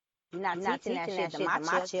 You're not teaching that shit to my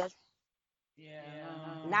children. Yeah.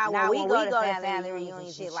 Now when we go to family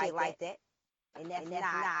reunions, shit like that, and that's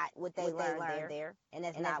not what they learned there, and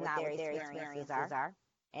that's not what their experiences are,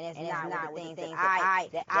 and it's not what the things that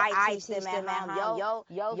I teach them at home. Yo,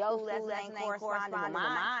 school lesson ain't corresponding with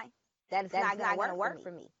mine. That's not gonna work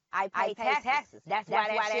for me. I pay taxes. That's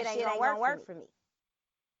why that shit ain't gonna work for me.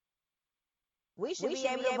 We should be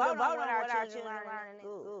able to vote on what our children learn in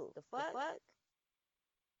school. The fuck?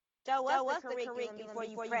 Show us the curriculum before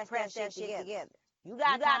you press that shit together. You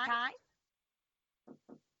got time.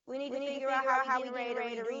 We need to figure out how we get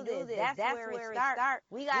ready to do this. That's where it starts.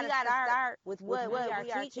 We gotta start with what we are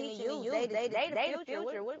teaching you. They the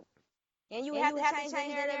future. And you have to change the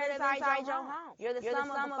narrative inside your home. You're the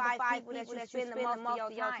sum of the five people that you spend the most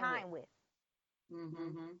of your time with.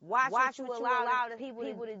 Mm-hmm. Watch what you allow the people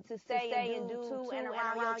to say and do to and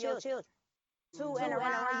around your children. To and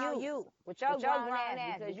around you. With your grown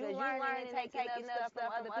ass, because you learning and taking up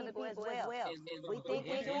stuff from other people as well. We think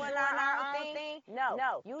we're doing our own thing.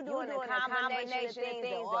 No. You doing a combination of things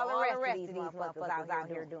that all the rest of these motherfuckers out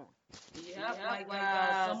here doing. Yep,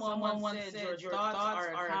 someone once said, your thoughts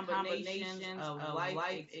are a combination of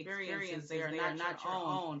life experiences. They are not your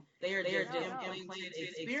own. They are just implanted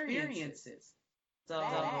experiences.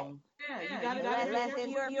 Fact. yeah, you gotta Unless be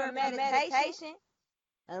it's careful pure meditation,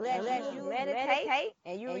 unless you meditate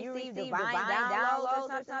and you receive divine downloads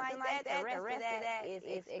or something like that, the rest of that is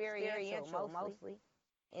experiential mostly.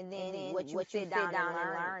 And then what you sit down and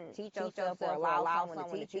learn, teach yourself or allow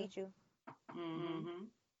someone to teach you. Mm-hmm.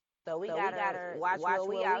 So we gotta watch what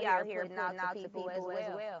we out here putting out to people as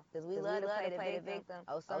well. Because we love to play the victim.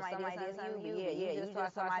 Oh, somebody did something to you. Yeah, you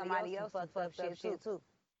just saw somebody else fucked up shit too.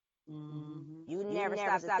 Mm-hmm. You never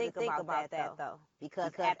stop to think about that though.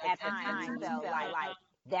 Because at the time you felt like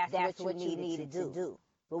that's what you needed to do.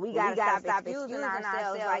 But we gotta stop excusing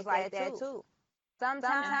ourselves like that too.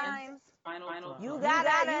 Sometimes Final you thought.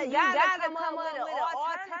 gotta come up with an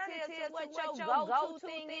alternative to what your go-to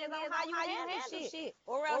thing is on how you handle shit.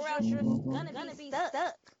 Or else you're gonna be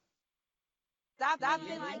stuck. Stop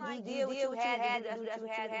feeling like you did what you had to do. That's what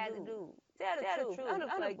you had to do. Tell the truth. Don't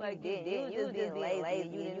look like you didn't. You just being lazy.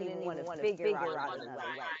 You didn't even want to figure out another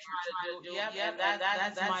way. Yep,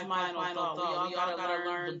 that's my final thought. We all gotta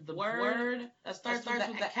learn the word that starts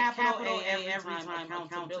with the capital A every time,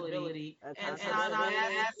 accountability. And stop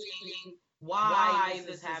asking why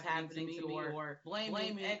this is happening to me, or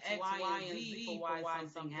blaming X, Y, and Z for why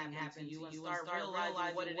something happened to you, and start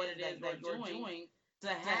realizing what it is that you're doing to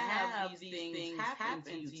have these things happen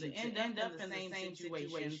to you, to end up in the same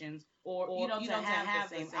situations, or to have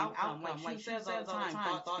the same outcome. Like she says all the time,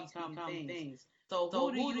 thoughts become things. So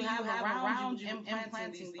who do you have around you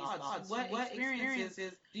implanting these thoughts? What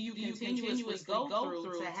experiences do you continuously go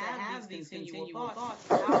through to have these continual thoughts?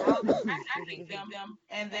 How do you activate them?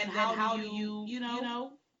 And then how do you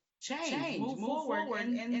change, move forward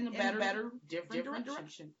in a better, different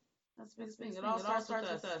direction? That's the thing. It all starts with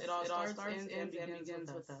us. It all starts and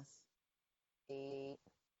begins with us.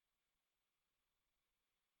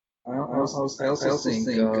 I also think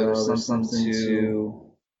there's something to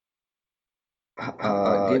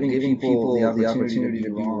giving people the opportunity to be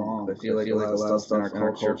wrong. I feel like a lot of stuff in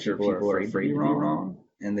our culture, people are afraid to be wrong,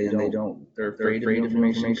 and they're afraid of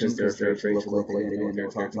information because they're afraid to look like they didn't know what they're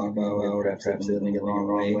talking about, or perhaps they've been living the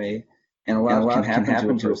wrong way. And a lot can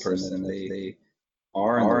happen to a person if they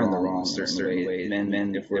are in the wrong in certain ways.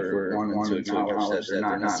 And if we're wanting to acknowledge that they're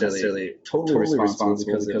not necessarily totally responsible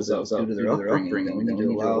because it was due to their upbringing, we need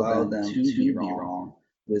to allow them to be wrong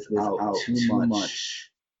without too much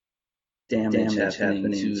damage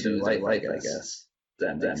happening to their life, I guess.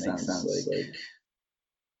 That makes sense. Like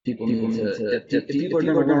people need to, if people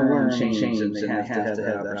are going to learn change, then they have to have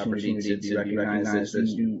the opportunity to recognize that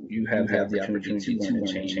you have the opportunity to learn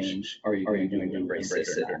change. Are you going to embrace it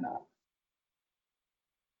or not?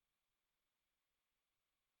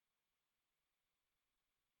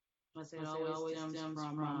 It always stems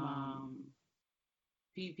from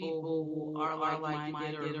people who are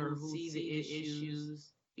like-minded or who see the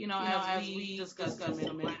issues. As we discussed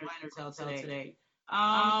in minor detail today.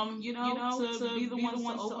 To be the ones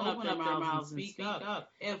to open up their mouths and speak up.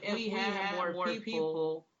 If we had more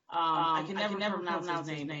people, I can never pronounce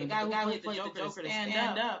his name. The guy who played the Joker to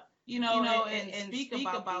stand up, and speak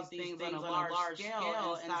about these things on a large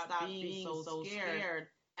scale and stop being so scared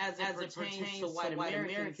as it pertains to white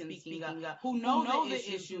Americans speaking up, who know the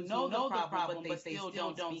issues, know the problem, but they still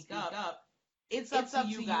don't speak up. It's up to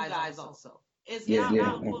you guys also. It's not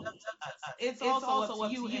up to us. It's also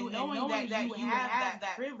up to you, and knowing that you have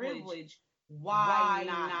that privilege, why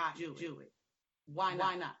not do it? Why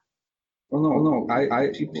not? Well, no,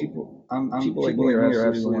 people like me are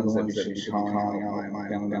absolutely the ones that should be calling out my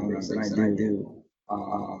family members, and I do,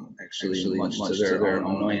 actually, much to their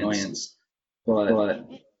own annoyance. But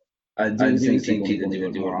I do think people need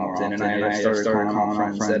to do it more often, and I started calling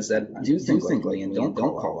out friends that do think like me and don't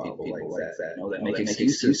call people like that. That make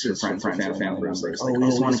excuses for friends or family members. Like, oh, we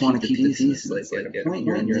just want to keep the peace. Like, at a point,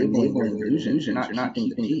 you're enabling the illusion. You're not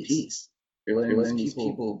keeping the peace. You're letting these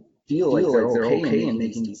people feel like they're okay and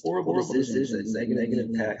making these horrible decisions that negative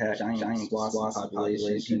impact giant swaths of the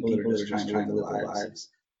population, people that are just trying to live their lives.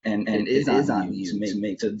 And it is on you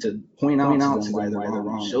to point out to them why they're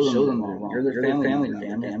wrong. Show them they're wrong. You're their family,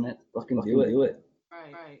 damn it. Fucking do it.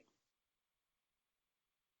 Right.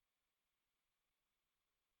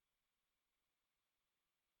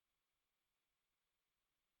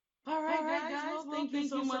 All right, guys. Well, thank you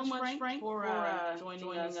so much, Frank, for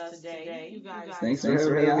joining us today. You guys, thanks for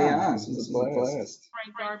having me on. This was a blast.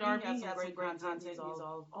 Frank Darby has some great content. He's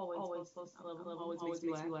always makes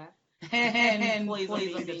me laugh. And plays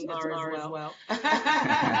amazing guitar as well.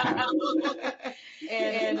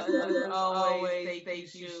 and always,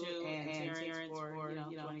 thank you, and Terrence, for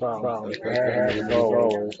joining us.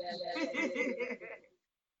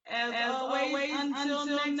 As always, until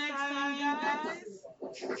next time, guys.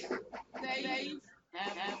 Stay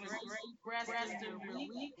Have a great rest of your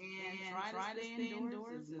week and try to stay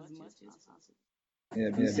indoors as much as possible. Yeah,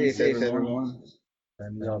 be Yeah, be safe, safe, everyone. everyone.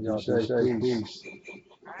 And y'all be safe. Peace.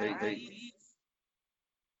 All right. Peace.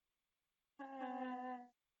 Bye.